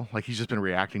while? Like he's just been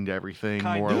reacting to everything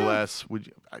Kind more of. or less.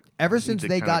 ever since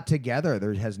they got together,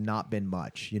 there has not been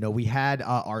much. We had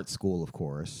art school, of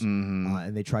course,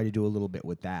 and they tried to do a little bit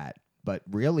with that. But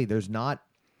really, there's not.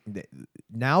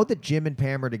 Now that Jim and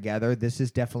Pam are together, this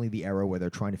is definitely the era where they're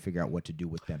trying to figure out what to do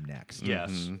with them next.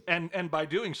 Yes, and by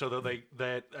doing so, though,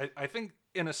 I think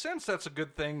in a sense that's a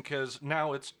good thing because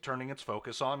now it's turning its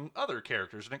focus on other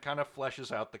characters and it kind of fleshes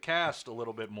out the cast a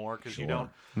little bit more because you don't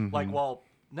like. Well,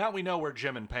 now we know where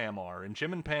Jim and Pam are, and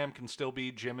Jim and Pam can still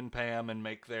be Jim and Pam and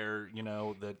make their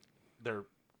their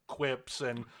quips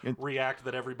and react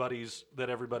that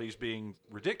everybody's being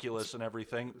ridiculous and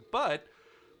everything, but.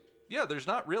 Yeah, there's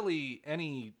not really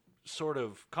any sort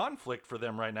of conflict for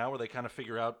them right now where they kind of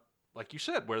figure out, like you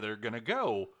said, where they're going to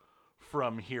go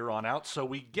from here on out. So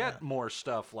we get more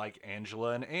stuff like Angela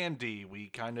and Andy. We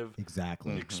kind of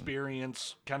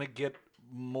experience, kind of get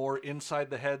more inside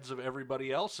the heads of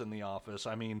everybody else in the office.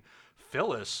 I mean,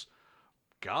 Phyllis,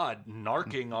 God,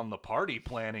 narking on the party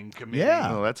planning committee.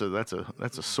 Yeah. Oh,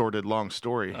 that's a sordid long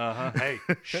story. Hey,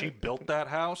 she built that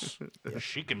house.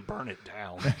 She can burn it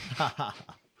down.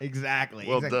 Exactly.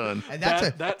 Well done. And that's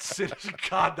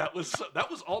God, that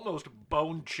was almost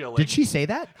bone chilling. Did she say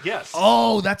that? Yes.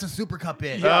 Oh, that's a super cut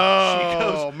bit. Yeah. She Oh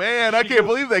goes- man, I she can't goes-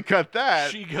 believe they cut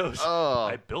that. She goes, Oh.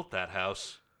 I built that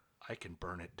house. I can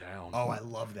burn it down. Oh, I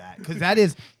love that because that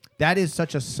is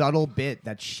such a subtle bit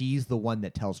that she's the one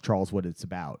that tells Charles what it's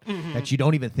about. That you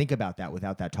don't even think about that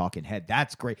without that talking head.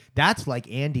 That's great. That's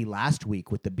like Andy last week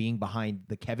with the being behind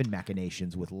the Kevin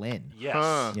machinations with Lynn. Yes.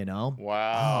 Huh.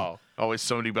 Wow. Always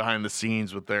somebody behind the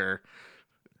scenes with their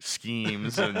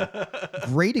schemes and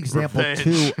Great example Revenge.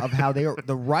 too of how the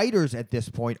writers at this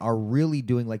point are really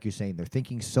doing, like you're saying, they're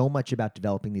thinking so much about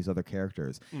developing these other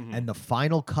characters, and the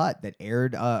final cut that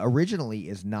aired originally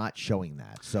is not showing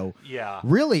that. So Yeah.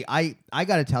 really, I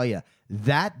got to tell you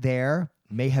that there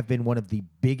may have been one of the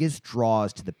biggest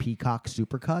draws to the Peacock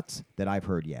Supercuts that I've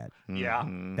heard yet. Yeah.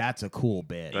 That's a cool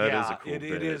bit. That yeah, is a cool it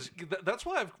bit. is. That's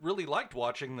why I've really liked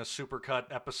watching the Supercut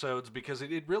episodes because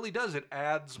it really does. It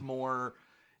adds more,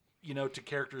 to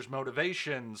characters'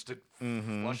 motivations, to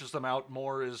flushes them out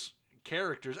more as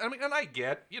characters. I mean, and I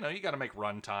get, you got to make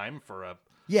runtime for a.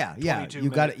 Yeah. 22 You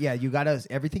got minute- you got to.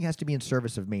 Everything has to be in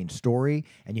service of main story,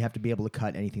 and you have to be able to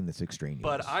cut anything that's extraneous.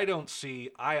 But I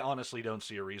honestly don't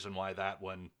see a reason why that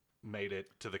one made it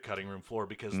to the cutting room floor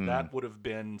because that would have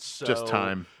been so Just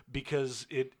time. because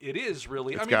it is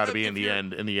really. It's I mean, got to be if in the you're-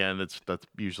 end. In the end, that's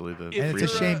usually the. If and it's a you're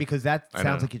shame a- because that I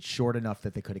sounds know. like it's short enough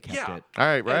that they could have kept Yeah. it. All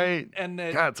right, right. and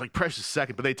God, it's like precious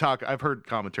second. But they talk. I've heard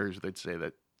commentaries where they'd say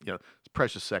that it's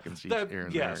precious seconds each here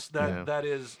and yes, there. that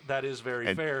is very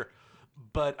And- fair.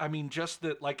 But I mean, just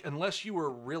that, like, unless you were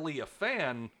really a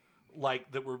fan,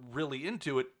 like that were really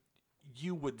into it,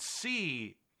 you would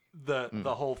see the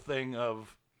whole thing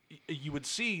of you would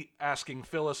see asking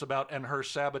Phyllis about and her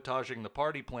sabotaging the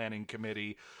party planning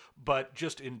committee. But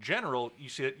just in general, you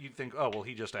see it, you think, oh well,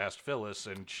 he just asked Phyllis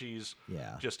and she's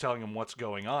Yeah. just telling him what's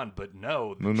going on. But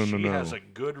no, No. she has a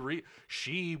good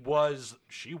she was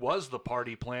the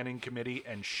party planning committee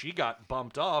and she got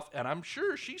bumped off, and I'm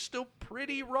sure she's still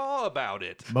pretty raw about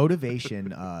it.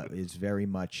 Motivation is very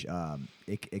much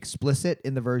explicit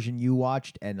in the version you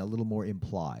watched and a little more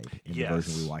implied in the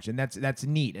version we Yes. watched, and that's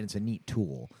neat, and it's a neat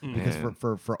tool because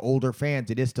for older fans,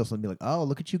 it is still something like, oh,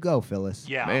 look at you go, Phyllis.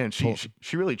 Yeah, Man, she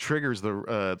really triggers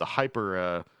the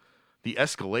hyper the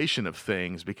escalation of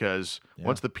things because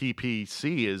once the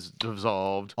PPC is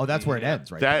dissolved, Oh, that's where it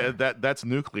ends, right? there. that's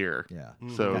nuclear. Yeah.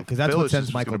 So because that's what Phyllis sends is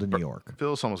just Michael gonna to New York.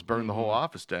 Phyllis almost burned the whole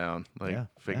office down, like Yeah,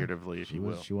 figuratively, if She you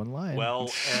will. she won line. Well,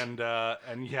 and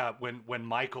yeah, when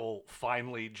Michael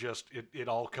finally just it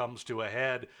all comes to a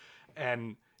head,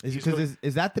 and he's going-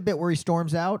 is that the bit where he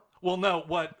storms out? well, no,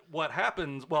 what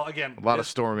happens? Well, again, A lot of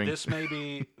storming. This may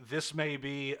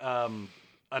be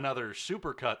another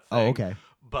supercut thing. Oh, okay.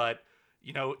 But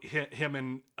him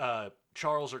and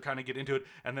Charles are kind of get into it,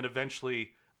 and then eventually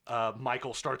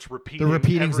Michael starts repeating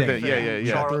repeating thing. everything.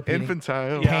 Yeah. Charles- repeating.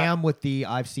 Infantile. Yeah. Pam with the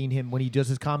I've seen him when he does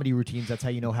his comedy routines. That's how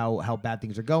you know how bad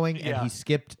things are going. And Yeah. he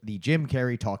skipped the Jim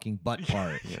Carrey talking butt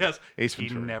part. Yes, Ace he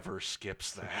Ventura. never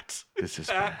skips that. This is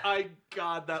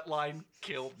God, that line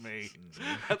killed me.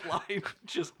 That line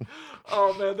just,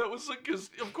 oh man, that was because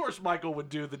of course Michael would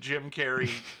do the Jim Carrey,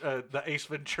 the Ace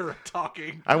Ventura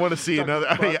talking. I want to see talking another.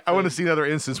 butt I want to thing. see another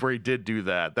instance where he did do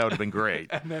that. That would have been great.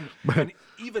 And then and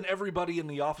even everybody in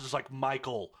the office is like,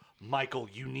 Michael,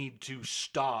 you need to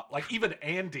stop. Like even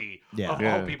Andy Yeah. of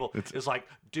Yeah, all people is like,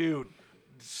 dude,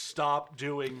 stop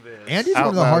doing this. Andy's Out one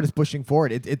of the loud. hardest pushing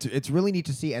forward. It's really neat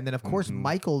to see. And then of course Mm-hmm.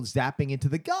 Michael zapping into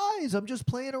the guys. I'm just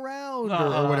playing around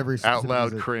or whatever. he Out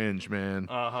loud says. cringe, man.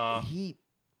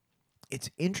 It's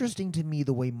interesting to me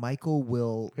the way Michael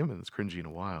will We haven't been this cringy in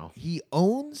a while. he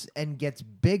owns and gets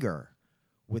bigger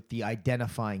with the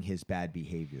identifying his bad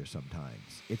behavior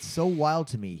sometimes. It's so wild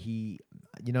to me.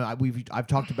 I've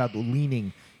talked about the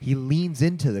leaning. He leans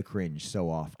into the cringe so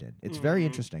often. It's very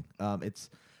interesting.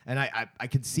 And I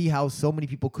can see how so many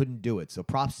people couldn't do it. So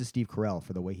props to Steve Carell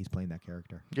for the way he's playing that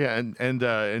character. Yeah,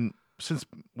 and since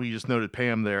we just noted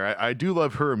Pam there, I do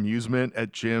love her amusement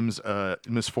at Jim's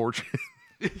misfortune.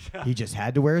 He just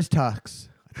had to wear his tux.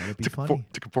 I thought it'd be funny.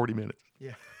 Took him 40 minutes.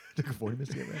 Yeah. Took him 40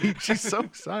 minutes to get ready. She's so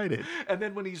excited. And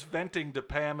then when he's venting to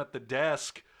Pam at the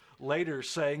desk later,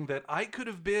 saying that I could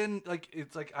have been like,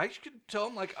 it's like I should tell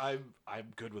him like I'm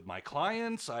good with my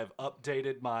clients. I've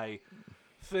updated my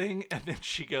thing, and then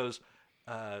she goes,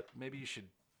 maybe you should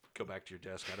go back to your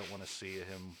desk. I don't want to see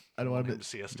him. I don't want him to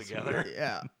see us together.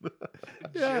 Yeah.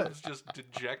 Jim's just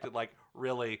dejected. Like,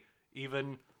 really,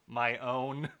 even my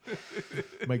own.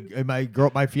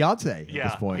 my fiance at Yeah.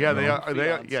 this point. Yeah, you they know? are.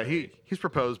 They are. Yeah, Fiancé. he's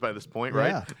proposed by this point, right?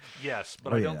 Yeah. Yes,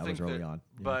 but Oh, I yeah, don't that think was early that. on.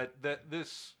 Yeah. But that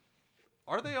this.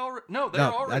 Are they already? No, they're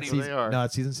No, already. that's season, They are. no,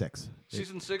 it's season 6.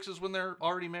 Season 6 is when they're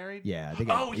already married. Yeah. They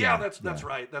Oh got, yeah, that's yeah.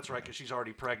 right. That's right because she's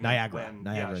already pregnant. Niagara. When,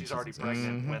 Niagara yeah, in she's already season 6.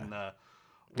 pregnant when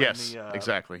Yes, the,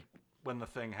 exactly. when the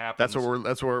thing happens.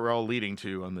 That's what we're all leading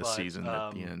to on this But, season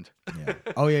at the end. Yeah.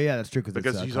 Oh yeah, that's true Because it's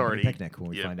he's company already- picnic when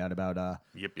we yeah. find out about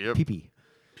Yep. Pee-pee.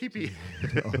 Pee-pee.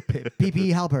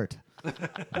 Pee-pee Halpert.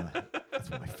 That's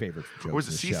one of my favorite jokes. Or was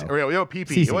it in the CC? show. Or,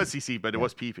 Pee-pee. CC. It was CC, but it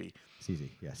was Pee-pee. CC.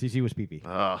 Yeah, CC was pee-pee.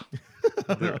 I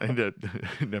need to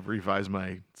never revise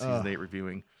my season 8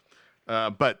 reviewing.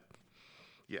 But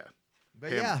yeah,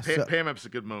 But yeah, so- Pam has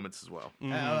some good moments as well.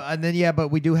 and then but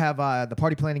we do have the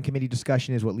party planning committee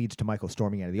discussion is what leads to Michael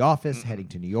storming out of the office, heading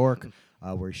to New York,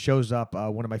 where he shows up.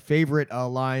 One of my favorite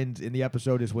lines in the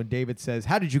episode is when David says,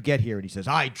 "How did you get here?" And he says,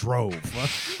 "I drove."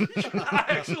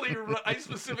 I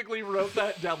specifically wrote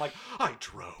that down. Like, I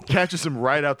drove. Catches him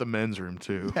right out the men's room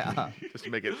too. Just to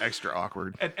make it extra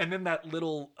awkward. And then that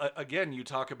little again, you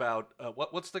talk about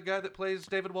what's the guy that plays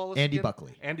David Wallace? Andy again?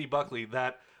 Buckley. Andy Buckley.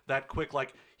 That quick,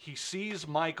 like, he sees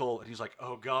Michael and he's like,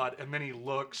 oh God, and then he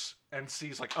looks and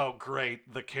sees like, oh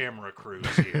great, the camera crew's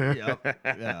here.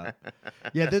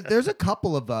 There's a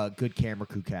couple of good camera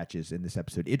crew catches in this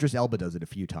episode. Idris Elba does it a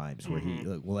few times where he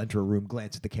will enter a room,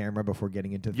 glance at the camera before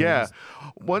getting into things. Yeah.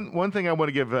 One thing I want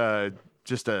to give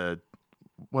just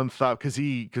one thought,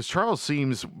 because Charles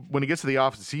seems, when he gets to the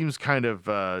office, seems kind of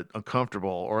uncomfortable,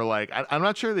 or like I'm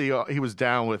not sure that he was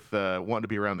down with wanting to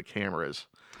be around the cameras.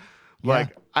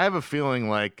 Like, I have a feeling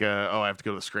like, I have to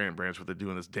go to the Scranton branch where they're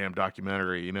doing this damn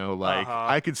documentary, you know? Like,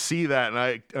 I could see that, and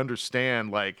I understand,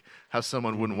 like, how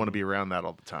someone wouldn't want to be around that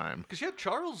all the time. Because,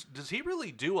 Charles, does he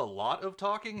really do a lot of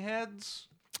talking heads?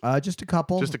 Just a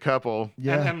couple. Just a couple.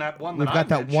 Yeah. And that one We've that got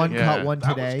that one Yeah. cut one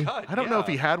that was today. cut, I don't know if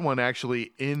he had one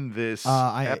actually in this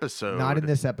episode. Not in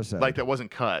this episode. Like, that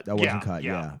wasn't cut. That wasn't Yeah, cut,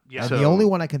 yeah. And So- the only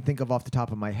one I can think of off the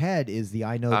top of my head is the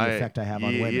I know the effect I have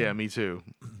on women. Yeah, me too.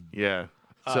 Yeah.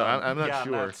 So I'm not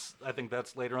sure. I think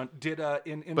that's later on. Did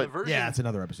in the But- version? Yeah, it's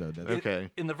another episode. Okay.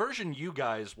 In the version you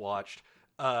guys watched,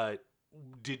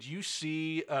 did you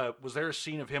see? Was there a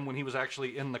scene of him when he was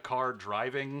actually in the car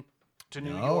driving to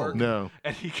New York? No.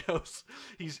 And he goes,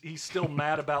 he's still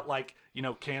mad about, like,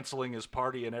 canceling his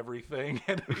party and everything.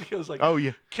 And he goes like, Oh,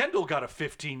 yeah. Kendall got a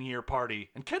 15-year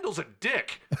party, and Kendall's a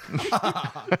dick.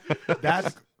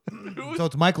 That's so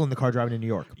it's Michael in the car driving to New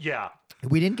York. Yeah.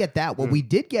 We didn't get that. What we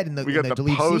did get in the, We in got the the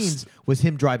deleted post. scenes was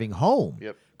him driving home,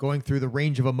 Yep. going through the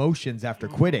range of emotions after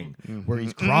quitting, where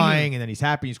he's crying and then he's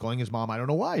happy. He's calling his mom. I don't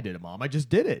know why I did it, Mom. I just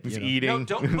did it. He's you know? eating. No,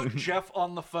 don't put Jeff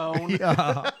on the phone.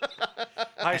 Yeah.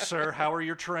 Hi, sir. How are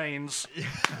your trains?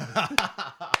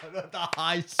 The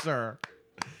hi, sir.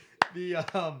 The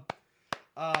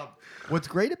what's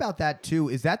great about that too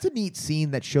is that's a neat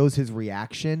scene that shows his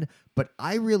reaction. But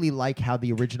I really like how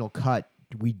the original cut,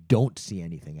 we don't see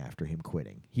anything after him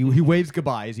quitting. He waves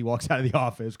goodbye as he walks out of the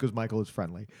office because Michael is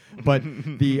friendly. But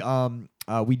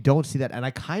we don't see that, and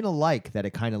I kind of like that.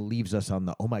 It kind of leaves us on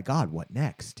the oh my god, what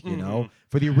next? You know,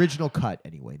 for the original cut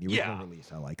anyway, the original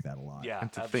release. I like that a lot. Yeah,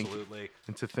 to think- absolutely.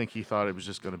 And to think he thought it was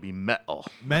just going to be metal.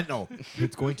 Mental.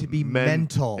 It's going to be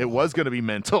mental. It was going to be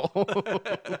mental.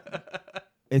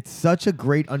 It's such a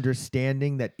great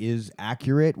understanding that is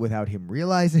accurate without him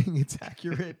realizing it's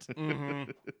accurate.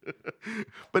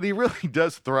 But he really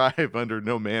does thrive under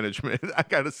no management, I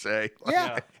got to say.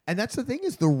 Yeah. And that's the thing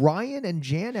is the Ryan and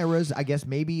Jan eras, I guess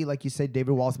maybe, like you said,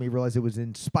 David Wallace may realize it was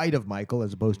in spite of Michael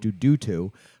as opposed to due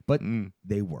to, but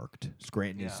they worked.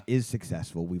 Scranton is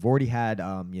successful. We've already had,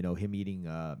 him eating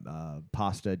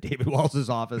pasta at David Wallace's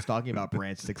office talking about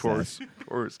branch success. Of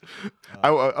course.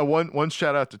 One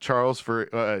shout out to Charles for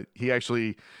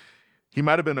he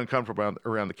might have been uncomfortable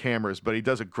around the cameras, but he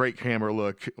does a great camera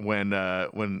look when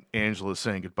Angela's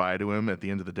saying goodbye to him at the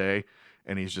end of the day,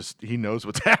 and he knows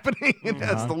what's happening and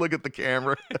has to look at the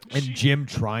camera. And Jim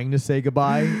trying to say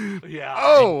goodbye. Yeah.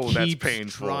 Oh, that's Keeps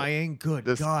painful. Trying. Good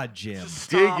This- God, Jim.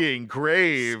 Stop. Digging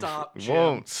grave Stop, Jim.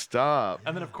 won't stop.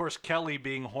 And then, of course, Kelly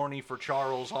being horny for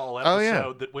Charles all Oh, episode.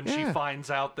 yeah. That when she finds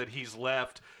out that he's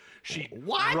left, she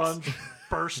What? runs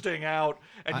bursting out,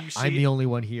 and you see I'm the only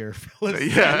one here.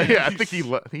 Phyllis. Yeah, I think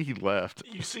he left.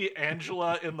 you see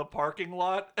Angela in the parking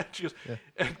lot, and she goes,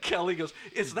 and Kelly goes,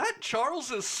 "Is that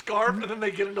Charles's scarf?" And then they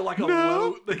get into like a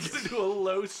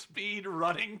low speed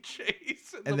running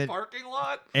chase in And the then- parking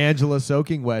lot. Angela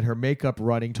soaking wet, her makeup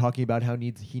running, talking about how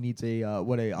he needs a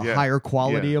Yeah. higher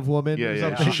quality Yeah. of woman. Yeah, or yeah.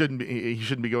 something. He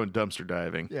shouldn't be going dumpster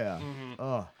diving. Yeah.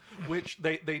 Oh. Which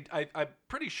I'm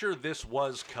pretty sure this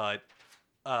was cut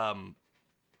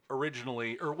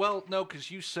originally, or well, no, because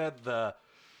you said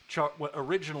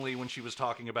originally when she was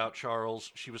talking about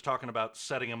Charles, she was talking about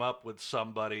setting him up with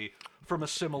somebody from a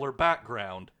similar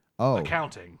background,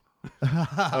 accounting.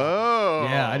 Oh.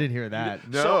 Yeah, I didn't hear that.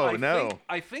 No,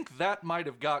 I think that might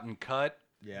have gotten cut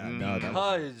Yeah, no, that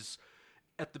was- because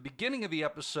at the beginning of the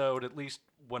episode, at least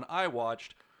when I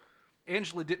watched,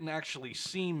 Angela didn't actually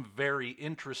seem very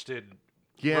interested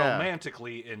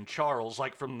romantically in Charles,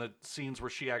 like from the scenes where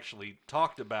she actually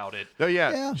talked about it. Oh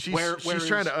yeah, Yeah. she's Whereas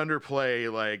trying to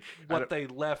underplay like What they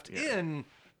left in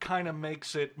kind of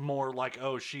makes it more like,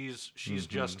 oh, she's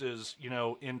just as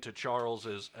into Charles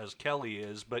as Kelly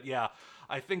is. But yeah,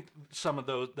 I think some of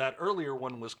that earlier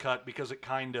one was cut because it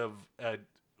kind of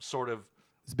sort of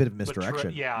It's a bit of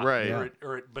misdirection. Right.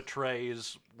 or it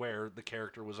betrays where the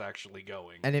character was actually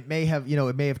going. And it may have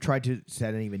tried to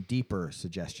set an even deeper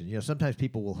suggestion. Sometimes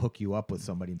people will hook you up with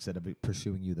somebody instead of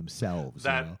pursuing you themselves.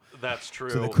 That's true.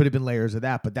 So there could have been layers of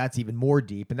that, but that's even more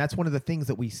deep. And that's one of the things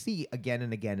that we see again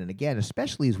and again and again,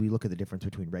 especially as we look at the difference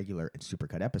between regular and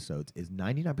supercut episodes, is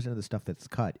 99% of the stuff that's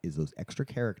cut is those extra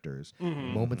characters,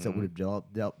 moments that would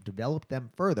have developed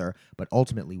them further, but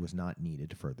ultimately was not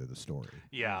needed to further the story.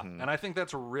 Yeah, and I think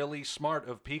that's really smart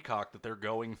of Peacock that they're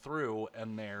going through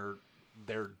and they're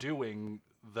doing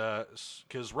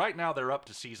because right now they're up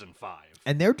to season 5.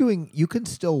 And you can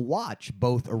still watch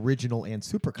both original and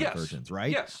supercut versions,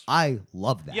 right? Yes. I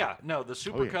love that. Yeah, no, the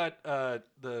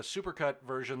supercut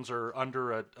versions are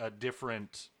under a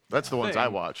different. That's the ones I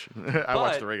watch. I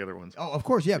watch the regular ones. Oh, of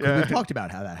course, yeah. Because we've talked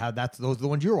about those are the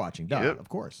ones you're watching. Duh, Yep. of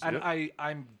course. And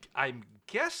I'm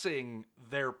guessing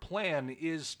their plan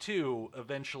is to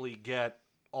eventually get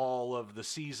all of the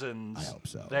seasons I hope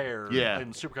so. there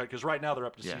in Supercut, because right now they're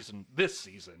up to this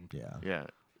season. Yeah.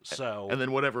 So And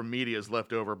then whatever media is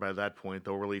left over by that point,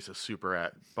 they'll release a super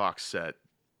box set,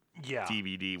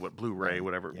 DVD, Blu-ray,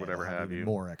 whatever have you.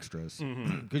 More extras.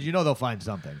 Because they'll find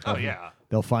something. Oh, yeah.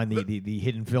 They'll find the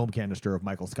hidden film canister of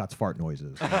Michael Scott's fart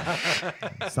noises.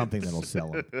 Something that'll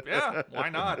sell them. Yeah, why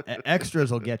not?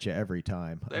 Extras will get you every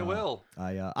time. They will.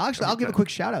 I'll give a quick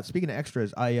shout out. Speaking of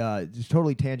extras, just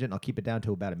totally tangent. I'll keep it down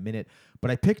to about a minute.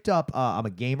 But I picked up. I'm a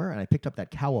gamer, and I picked up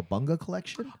that Cowabunga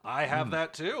collection I have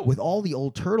that too. with all the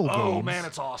old Turtle games. Oh man,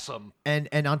 it's awesome. And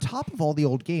on top of all the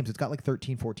old games, it's got like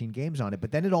 13, 14 games on it.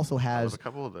 But then it also has a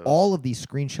couple of those. all of these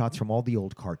screenshots from all the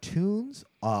old cartoons,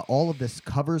 all of this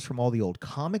covers from all the old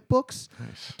comic books,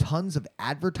 tons of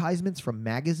advertisements from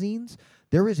magazines.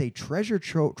 There is a treasure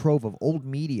trove of old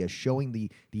media showing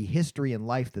the history and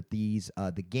life that these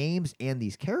the games and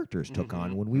these characters took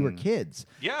on when we were kids.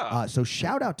 Yeah. So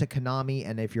shout out to Konami,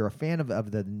 and if you're a fan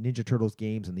of the Ninja Turtles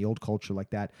games and the old culture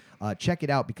like that, check it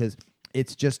out because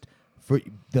it's just for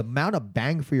the amount of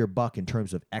bang for your buck in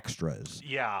terms of extras.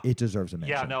 Yeah. It deserves a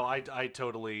mention. Yeah, no, I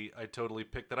totally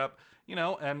picked that up.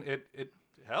 And it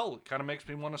kind of makes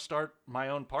me want to start my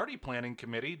own party planning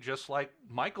committee, just like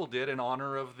Michael did in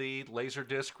honor of the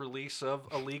Laserdisc release of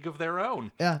A League of Their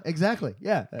Own. Yeah, exactly.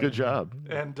 Yeah. Good job.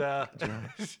 And That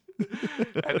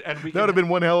would have been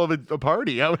one hell of a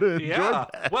party. I would have enjoyed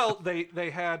that. Well, they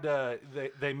had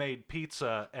they made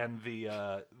pizza, and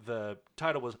the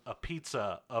title was A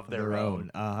Pizza of Their Own.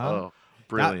 Oh,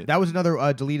 brilliant. That was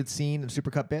another deleted scene in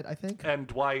Supercut bit, I think. And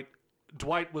Dwight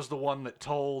was the one that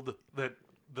told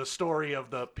the story of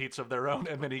the Pizza of Their Own,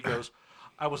 and then he goes,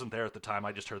 I wasn't there at the time.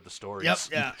 I just heard the stories. Yep.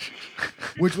 Yeah.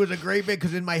 Which was a great bit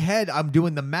because in my head I'm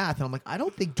doing the math and I'm like, I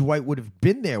don't think Dwight would have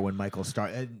been there when Michael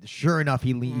started. And sure enough,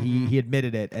 he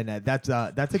admitted it, and that's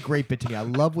a great bit to me. I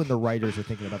love when the writers are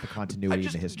thinking about the continuity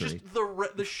and the history.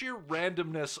 Just the sheer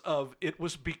randomness of it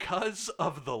was because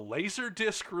of the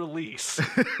Laserdisc release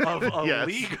of A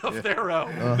League of Their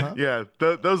Own. Yeah,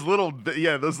 those little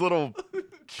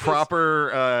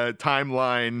proper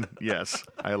timeline. Yes,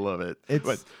 I love it.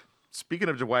 But speaking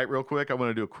of Dwight, real quick, I want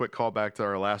to do a quick callback to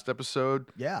our last episode.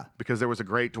 Yeah. Because there was a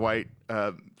great Dwight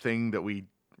thing that we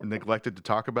neglected to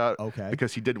talk about. Okay.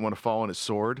 Because he didn't want to fall on his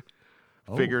sword,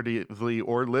 figuratively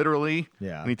or literally.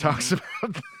 Yeah. And he talks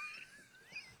about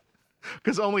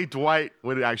because only Dwight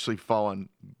would actually fall on.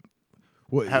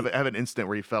 Have an instant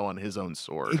where he fell on his own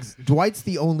sword. Dwight's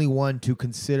the only one to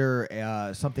consider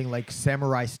something like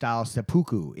samurai-style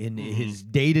seppuku in his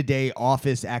day-to-day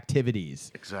office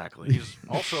activities. Exactly. He's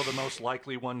also the most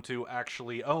likely one to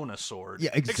actually own a sword. Yeah,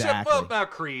 exactly. Except, well,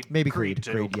 Creed. Maybe Creed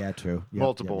Creed. too. Yeah, true. Yep,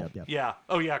 Multiple. Yep. Yeah.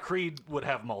 Oh, yeah, Creed would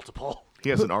have multiple. He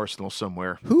has an arsenal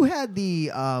somewhere. Who had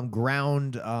the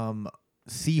ground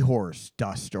seahorse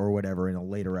dust or whatever in a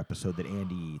later episode that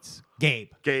Andy eats? Gabe.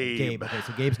 Okay,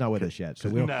 so Gabe's not with us yet. So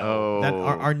we don't. No.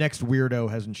 Our next weirdo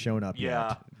hasn't shown up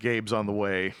yet. Gabe's on the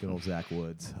way. Good old Zach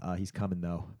Woods. He's coming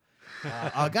though.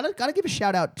 Gotta give a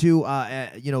shout out to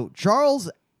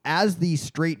Charles as the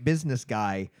straight business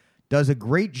guy does a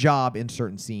great job in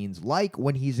certain scenes, like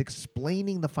when he's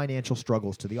explaining the financial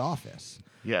struggles to the office.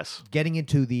 Yes. Getting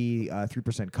into the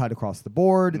 3% cut across the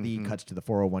board, the cuts to the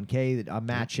 401k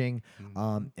matching,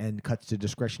 and cuts to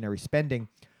discretionary spending.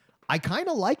 I kind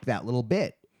of like that little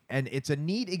bit. And it's a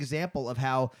neat example of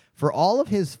how, for all of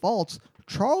his faults,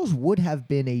 Charles would have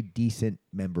been a decent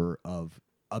member of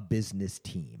a business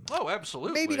team. Oh,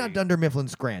 absolutely. Maybe not Dunder Mifflin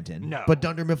Scranton, No. but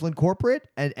Dunder Mifflin Corporate,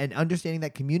 and understanding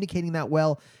that, communicating that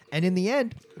well. And in the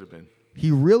end, Could have been.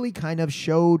 he really kind of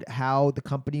showed how the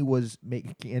company was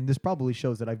making, and this probably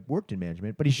shows that I've worked in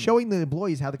management, but he's showing the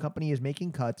employees how the company is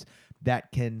making cuts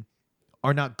that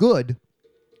are not good,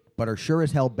 but are sure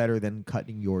as hell better than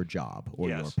cutting your job or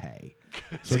Yes. your pay.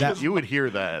 So that You would hear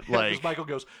that. Yeah, 'cause Like, Michael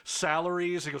goes,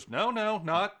 salaries. He goes, no,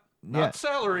 not Yeah.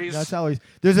 salaries. not salaries.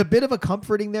 There's a bit of a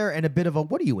comforting there and a bit of a,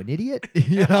 what are you, an idiot?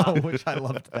 You know, which I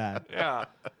loved that. Yeah.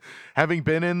 having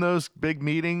been in those big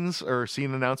meetings or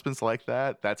seen announcements like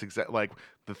that, that's exactly like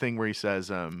the thing where he says,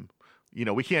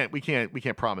 we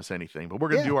can't promise anything, but we're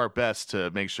going to Yeah. do our best to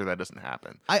make sure that doesn't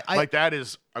happen. I like that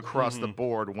is across the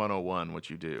board 101 what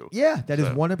you do. Yeah, that is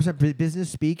So- 100% business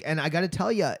speak. And I got to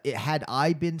tell you, had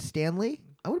I been Stanley,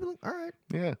 I would have been like, all right,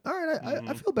 Yeah.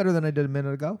 I feel better than I did a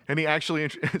minute ago. And he actually,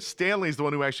 Stanley's the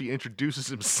one who actually introduces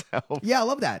himself. Yeah, I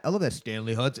love that. I love that,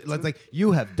 Stanley Hudson. It's like,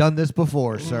 you have done this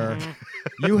before, sir.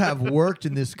 You have worked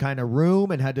in this kind of room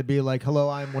and had to be like, hello,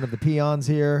 I'm one of the peons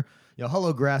here. You know,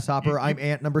 hello, grasshopper. I'm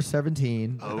ant number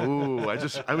 17. Oh,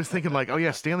 I was thinking like, oh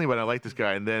yeah, Stanley, but I like this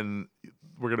guy. And then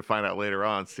we're going to find out later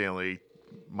on, Stanley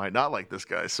might not like this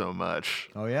guy so much.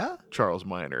 Oh, yeah? Charles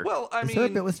Minor. Well, I Is there a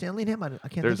mean, bit with Stanley and him? I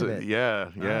can't There's think of it. yeah.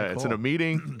 right, It's in cool. a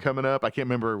meeting coming up. I can't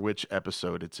remember which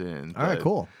episode it's in. All right, but-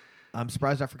 cool. I'm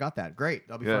surprised I forgot that. Great.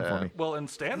 That'll be fun Yeah. for me. well, and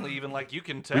Stanley, even like you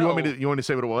can tell. You want me to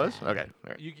say what it was? Okay.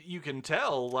 All right. You can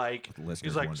tell like listeners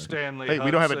he's like wonder. Stanley Hey, Hudson,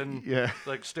 we don't have it- yeah.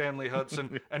 like Stanley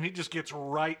Hudson, and he just gets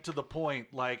right to the point.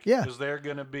 Like, Yeah. is there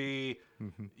gonna be,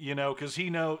 because he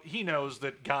knows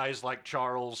that guys like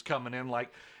Charles coming in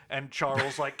like. And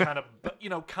Charles, like, kind of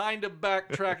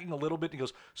backtracking a little bit. He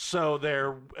goes, so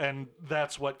there, and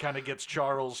that's what kind of gets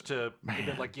Charles to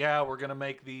be like, yeah, we're gonna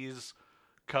make these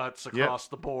cuts across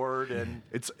the board, and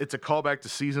It's a callback to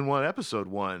season 1, episode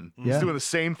 1. Yeah. He's doing the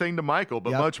same thing to Michael,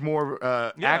 but Yep. much more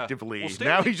Yeah. actively. Well, Now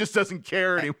Stanley- he just doesn't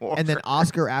care anymore. And then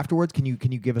Oscar afterwards, can you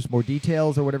give us more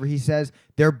details or whatever he says?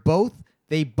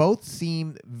 They both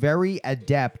seem very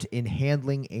adept in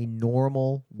handling a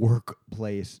normal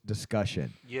workplace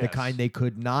discussion. The Yes. kind they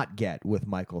could not get with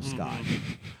Michael Scott.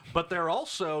 But they're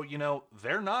also,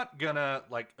 they're not gonna,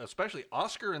 like, especially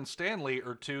Oscar and Stanley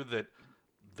are two that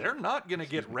they're not gonna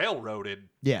get railroaded.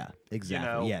 Yeah,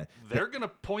 exactly. Yeah. They're gonna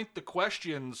point the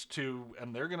questions to,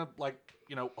 and they're gonna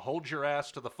hold your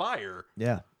ass to the fire.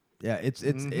 Yeah. Yeah, it's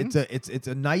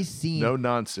a nice scene. no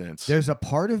nonsense. There's a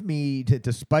part of me,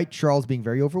 despite Charles being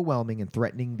very overwhelming and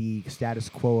threatening the status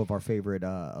quo of our favorite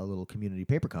a little community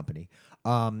paper company,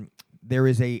 there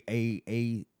is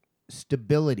a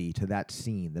stability to that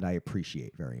scene that I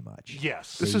appreciate very much.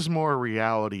 Yes. This is more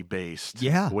reality-based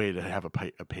Yeah. way to have a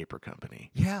paper company.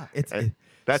 Yeah,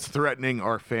 That's threatening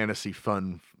our fantasy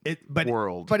fun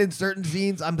world. But in certain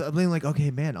scenes, I'm being like,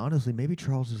 okay, man, honestly, maybe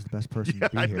Charles is the best person to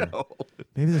be I here. know.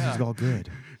 Maybe this is all good.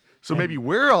 So maybe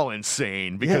we're all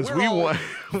insane because We're we all- want.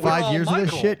 We're 5 all years of this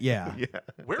Michael. shit, yeah.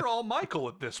 We're all Michael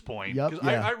at this point. Yup, 'Cause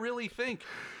yeah. I really think.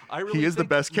 He is the think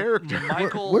best character.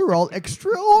 Michael. We're all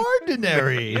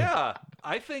extraordinary. Yeah,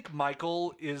 I think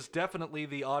Michael is definitely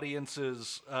the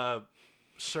audience's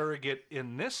surrogate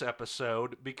in this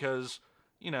episode because,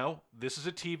 this is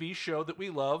a TV show that we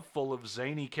love full of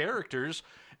zany characters,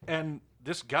 and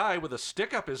this guy with a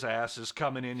stick up his ass is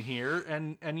coming in here,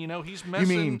 and he's You messing.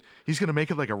 mean he's gonna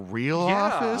make it like a real Yeah.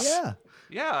 office? Yeah.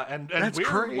 Yeah, and That's we're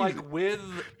crazy. like with,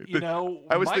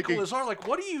 I was Michael thinking- Lazar, like,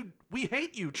 we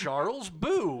hate you, Charles.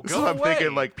 Boo. Go So I'm away.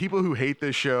 thinking, like, people who hate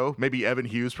this show, maybe Evan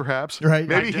Hughes, perhaps. Right.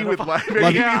 Maybe he would like. Maybe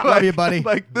Love he'd you- be love like, you, buddy.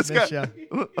 Like this Miss guy.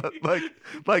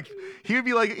 like he would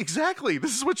be like, exactly.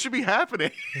 This is what should be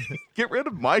happening. Get rid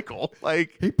of Michael.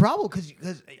 Like, He probably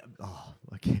because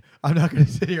I'm not going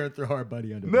to sit here and throw our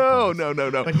buddy under. the no, bus. no, no,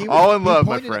 no. But he All was- in he love,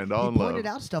 my pointed- friend. All in he love. pointed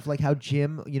out stuff like how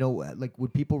Jim, like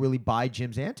would people really buy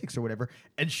Jim's antics or whatever?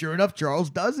 And sure enough, Charles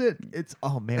does it. It's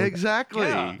man, Exactly.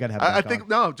 Yeah. You gotta have I that think dog.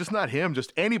 no, just not him.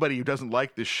 Just anybody who doesn't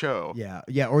like this show. yeah,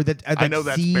 or that. I know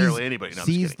that's sees, barely anybody. No, I'm just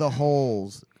sees kidding. the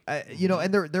holes.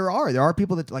 And there are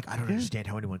people that like I don't understand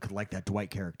how anyone could like that Dwight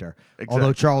character. Although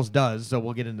Exactly. Charles does, so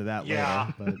we'll get into that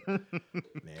Yeah. later. But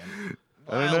man,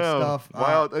 I don't wild know. stuff.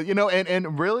 Wild,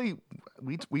 and really,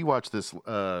 we watched this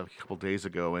a couple days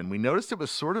ago, and we noticed it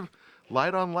was sort of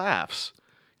light on laughs.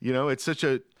 It's such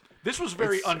a. This was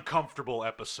very uncomfortable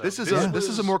episode. This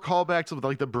is a more callback to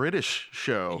like the British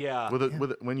show. Yeah.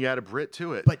 With when you add a Brit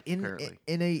to it. But apparently.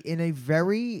 in a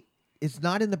very, it's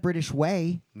not in the British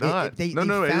way. Not. They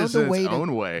No, it found is a in way its to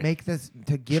own way. make this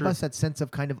to give Sure. us that sense of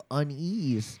kind of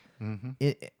unease.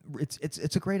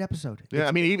 It's a great episode. Yeah,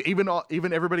 I mean,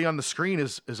 even everybody on the screen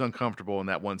is uncomfortable in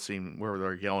that one scene where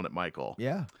they're yelling at Michael.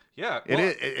 Yeah. Yeah. It well,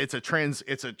 is.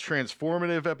 It's a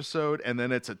transformative episode, and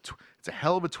then it's a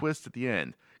hell of a twist at the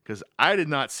end because I did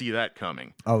not see that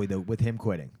coming. Oh, with him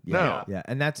quitting. Yeah, No. yeah,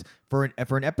 and that's for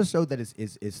an episode that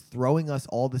is throwing us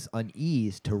all this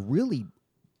unease to really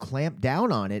clamp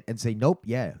down on it and say, nope,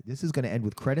 yeah, this is going to end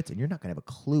with credits, and you're not going to have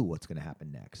a clue what's going to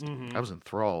happen next. I was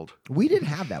enthralled. We didn't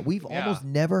have that. We've Yeah. almost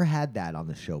never had that on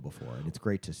the show before, and it's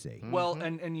great to see. Well,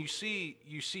 and you see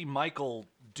Michael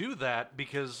do that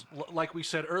because, like we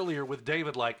said earlier with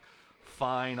David, like,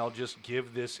 fine, I'll just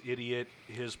give this idiot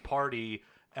his party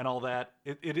and all that.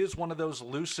 It is one of those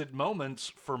lucid moments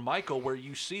for Michael where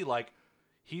you see, like,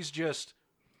 he's just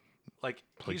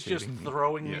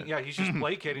throwing me. Yeah, he's just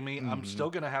placating me. I'm still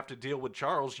going to have to deal with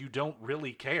Charles. You don't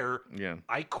really care. Yeah.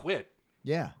 I quit.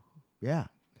 Yeah, yeah.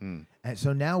 And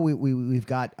so now we've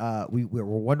got we're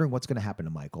wondering what's going to happen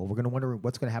to Michael. We're going to wonder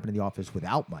what's going to happen in the office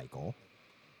without Michael,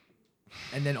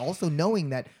 and then also knowing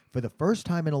that for the first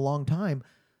time in a long time,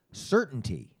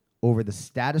 certainty over the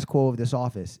status quo of this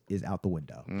office is out the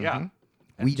window. Yeah.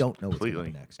 We don't know what's going to Completely.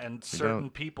 happen next. And certain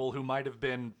people who might have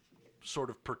been sort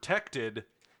of protected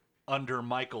under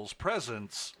Michael's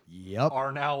presence Yep.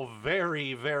 are now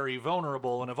very, very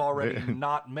vulnerable and have already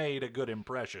not made a good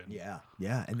impression. Yeah,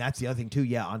 yeah, and that's the other thing too.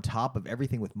 Yeah, on top of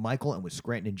everything with Michael and with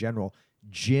Scranton in general,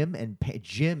 Jim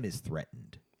is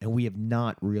threatened, and we have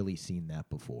not really seen that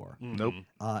before. Nope.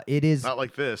 It is. Not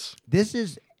like this. This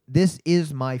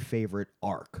is my favorite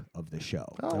arc of the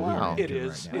show. Oh, that we are wow. It into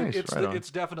is. right now. Nice, It's right on. it's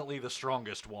definitely the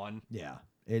strongest one. Yeah,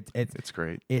 It's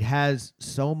great. It has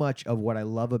so much of what I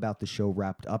love about the show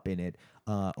wrapped up in it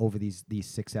over these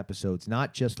 6 episodes.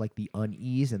 Not just like the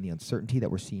unease and the uncertainty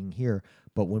that we're seeing here,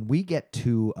 but when we get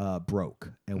to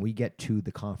Broke and we get to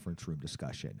the conference room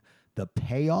discussion, the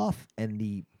payoff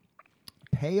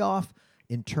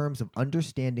in terms of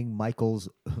understanding Michael's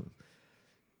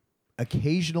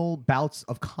occasional bouts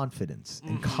of confidence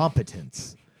and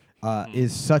competence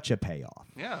is such a payoff.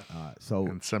 Yeah. So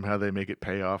And somehow they make it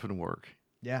pay off and work.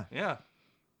 yeah. Yeah.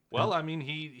 Well, I mean,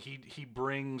 he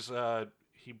brings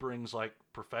like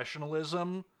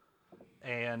professionalism,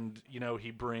 and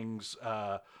he brings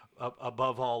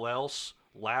above all else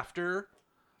laughter,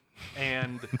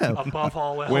 and above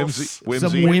all else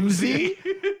Some whimsy.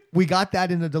 We got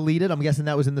that in the deleted. I'm guessing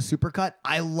that was in the supercut.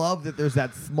 I love that there's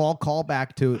that small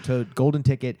callback to Golden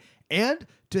Ticket and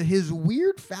to his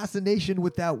weird fascination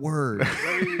with that word.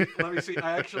 Let me see.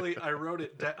 I wrote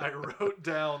it. I wrote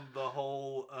down the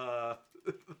whole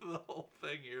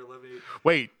thing here. Let me.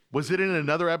 Wait, was it in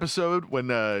another episode when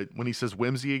he says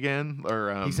whimsy again?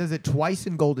 Or He says it twice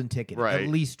in Golden Ticket, Right. at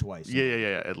least twice.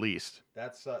 yeah, at least.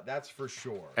 That's for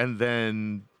sure. And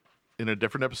then in a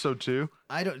different episode too.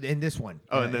 I don't in this one.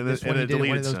 Oh, and then this in one a he did one of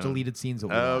deleted those scene. deleted scenes that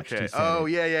we watched. Okay. He said Oh,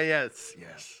 it. yeah.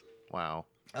 Yes. Wow.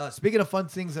 Speaking of fun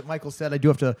things that Michael said, I do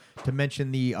have to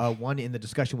mention the one in the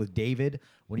discussion with David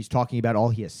when he's talking about all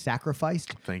he has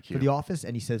sacrificed Thank for you. the office,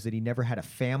 and he says that he never had a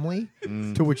family,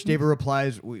 to which David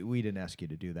replies, we didn't ask you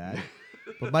to do that.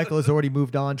 But Michael has already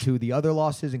moved on to the other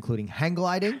losses, including hang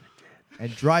gliding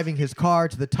and driving his car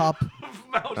to the top.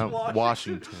 Mount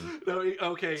Washington. No,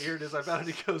 okay, here it is. I found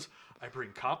it. He goes, I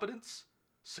bring competence,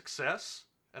 success,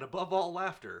 and above all,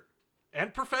 laughter.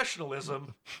 And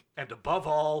professionalism, and above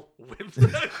all, whimsy.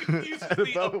 He uses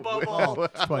the above all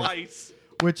twice.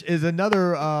 Which is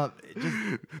another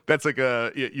That's like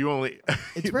you only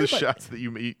It's the very shots that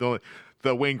you eat.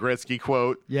 The Wayne Gretzky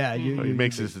quote. yeah. He You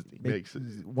makes make- it make makes it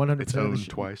 100% its of own the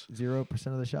twice. 0%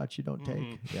 of the shots you don't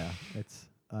take. Yeah, it's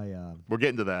We're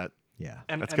getting to that. yeah.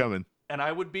 That's coming. And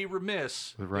I would be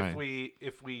remiss With Ryan.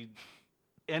 if we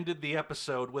ended the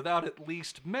episode without at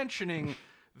least mentioning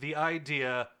the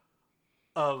idea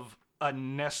of a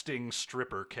nesting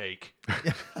stripper cake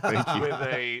Thank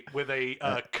you. with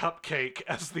a cupcake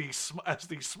as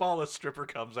the smallest stripper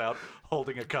comes out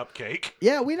holding a cupcake.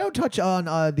 Yeah, we don't touch on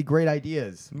the great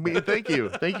ideas. Thank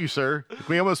you, sir.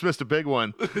 We almost missed a big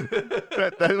one.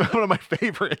 That's one of my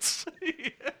favorites.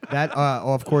 That,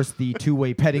 of course, the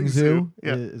two-way petting zoo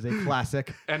Yeah. is a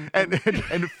classic. And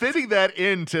Fitting that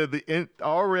into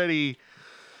already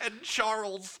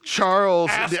Charles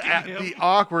the asking him.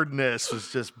 awkwardness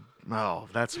was just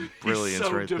that's brilliance he's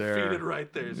so right there. defeated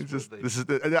right there. It's just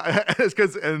it's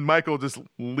because and Michael just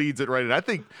leads it right in. I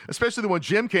think especially the one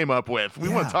Jim came up with. We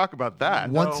want Yeah. to talk about that.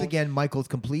 Once again, Michael's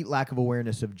complete lack of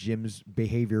awareness of Jim's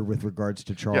behavior with regards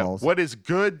to Yeah, Charles. what is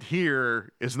good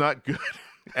here is not good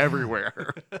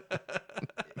everywhere.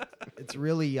 It's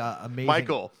really amazing.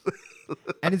 Michael.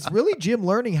 And it's really Jim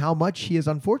learning how much he has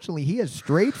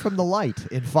strayed from the light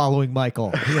in following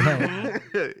Michael. You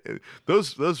know?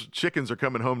 those chickens are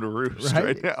coming home to roost, Right?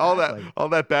 right? Exactly. All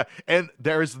that bad. And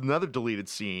there's another deleted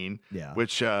scene, Yeah.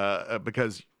 which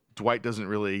because Dwight doesn't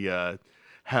really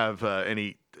have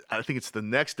any. I think it's the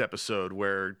next episode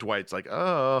where Dwight's like,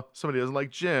 "Oh, somebody doesn't like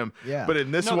Jim." Yeah. But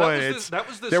in this No, one, that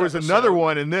was this there was episode. another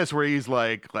one in this where he's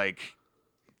like,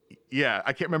 yeah,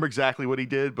 I can't remember exactly what he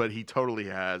did, but he totally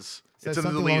has. Says It's in the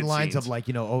something along deleted the lines scenes. of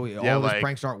like, all Yeah, of his like-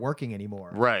 pranks aren't working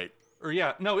anymore. Right. Or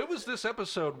yeah, no, it was this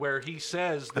episode where he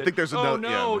says that, think there's oh another- yeah,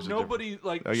 no, there's a nobody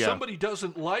like Oh, yeah. somebody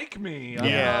doesn't like me. I'm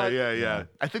Yeah, not- yeah.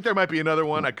 I think there might be another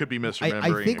one. I could be misremembering.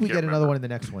 I think we can't get another remember. one in the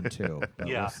next one too. But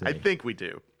Yeah. we'll see. I think we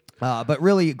do. But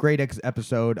really great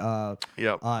episode.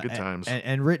 Yep, good times.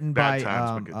 And written Bad by times,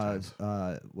 but good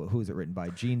times. who is it written by?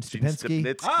 Gene Gene Stupinski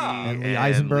Stupnitsky and Lee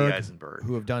Eisenberg, Lee Eisenberg.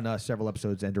 who have done several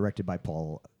episodes and directed by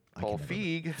Paul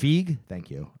Feig. Feig,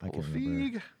 thank you. I Paul can't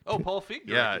remember. Feig. Oh, Paul Feig directed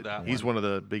Yeah, that he's one. one of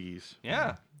the biggies.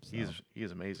 Yeah. He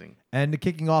is amazing. And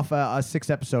kicking off a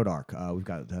 6-episode arc. We've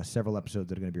got several episodes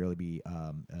that are going to really be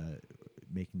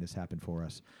making this happen for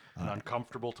us. And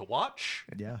uncomfortable to watch.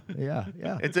 Yeah.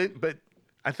 But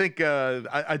I think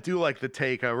I do like the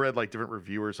take. I read like different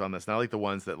reviewers on this, and I like the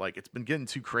ones that like it's been getting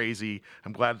too crazy.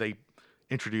 I'm glad they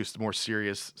introduced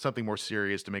something more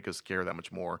serious to make us care that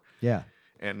much more. Yeah.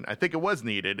 And I think it was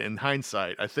needed. In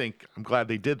hindsight, I'm glad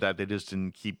they did that. They just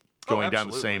didn't keep going down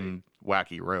the same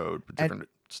wacky road with different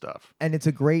stuff. And it's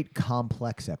a great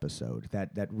complex episode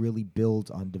that really builds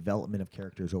on development of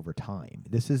characters over time.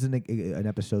 This is an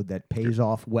episode that pays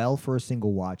off well for a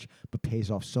single watch, but pays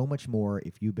off so much more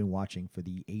if you've been watching for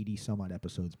the 80 some odd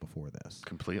episodes before this.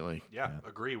 Completely. Yeah,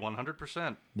 agree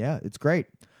 100%. Yeah, it's great.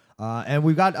 And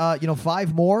we've got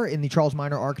 5 more in the Charles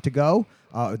Minor arc to go.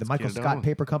 The Michael get it Scott on.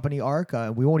 Paper Company arc.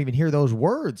 We won't even hear those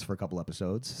words for a couple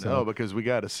episodes. So. No, because we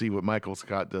got to see what Michael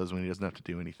Scott does when he doesn't have to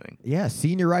do anything. Yeah,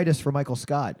 senioritis for Michael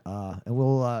Scott. And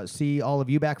we'll see all of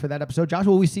you back for that episode. Josh,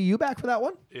 will we see you back for that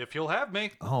one? If you'll have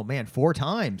me. Oh, man, 4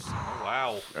 times.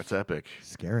 Wow. That's epic.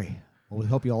 Scary. Well, we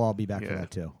hope you'll all be back for Yeah. that,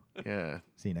 too. Yeah.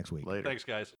 See you next week. Later. Thanks,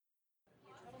 guys.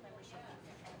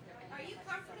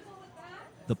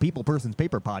 The People Persons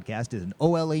Paper Podcast is an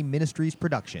OLA Ministries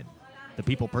production. The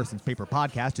People Persons Paper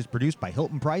Podcast is produced by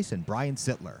Hilton Price and Brian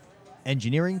Sittler.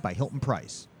 Engineering by Hilton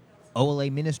Price. OLA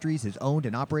Ministries is owned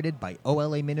and operated by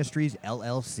OLA Ministries,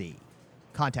 LLC.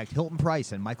 Contact Hilton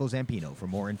Price and Michael Zampino for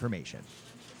more information.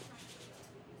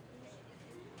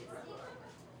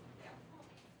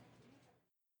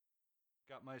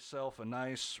 Got myself a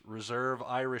nice reserve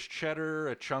Irish cheddar,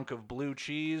 a chunk of blue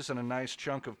cheese, and a nice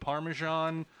chunk of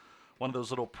Parmesan. One of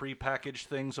those little prepackaged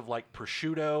things of like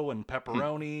prosciutto and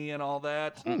pepperoni and all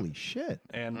that. Holy shit.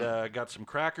 And got some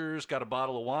crackers, got a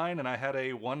bottle of wine, and I had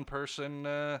a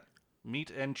one-person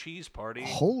meat and cheese party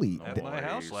Holy. at my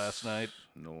house last night.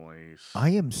 Noise. I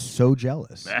am so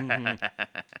jealous. I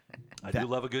do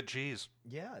love a good cheese.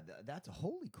 Yeah, that's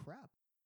holy crap.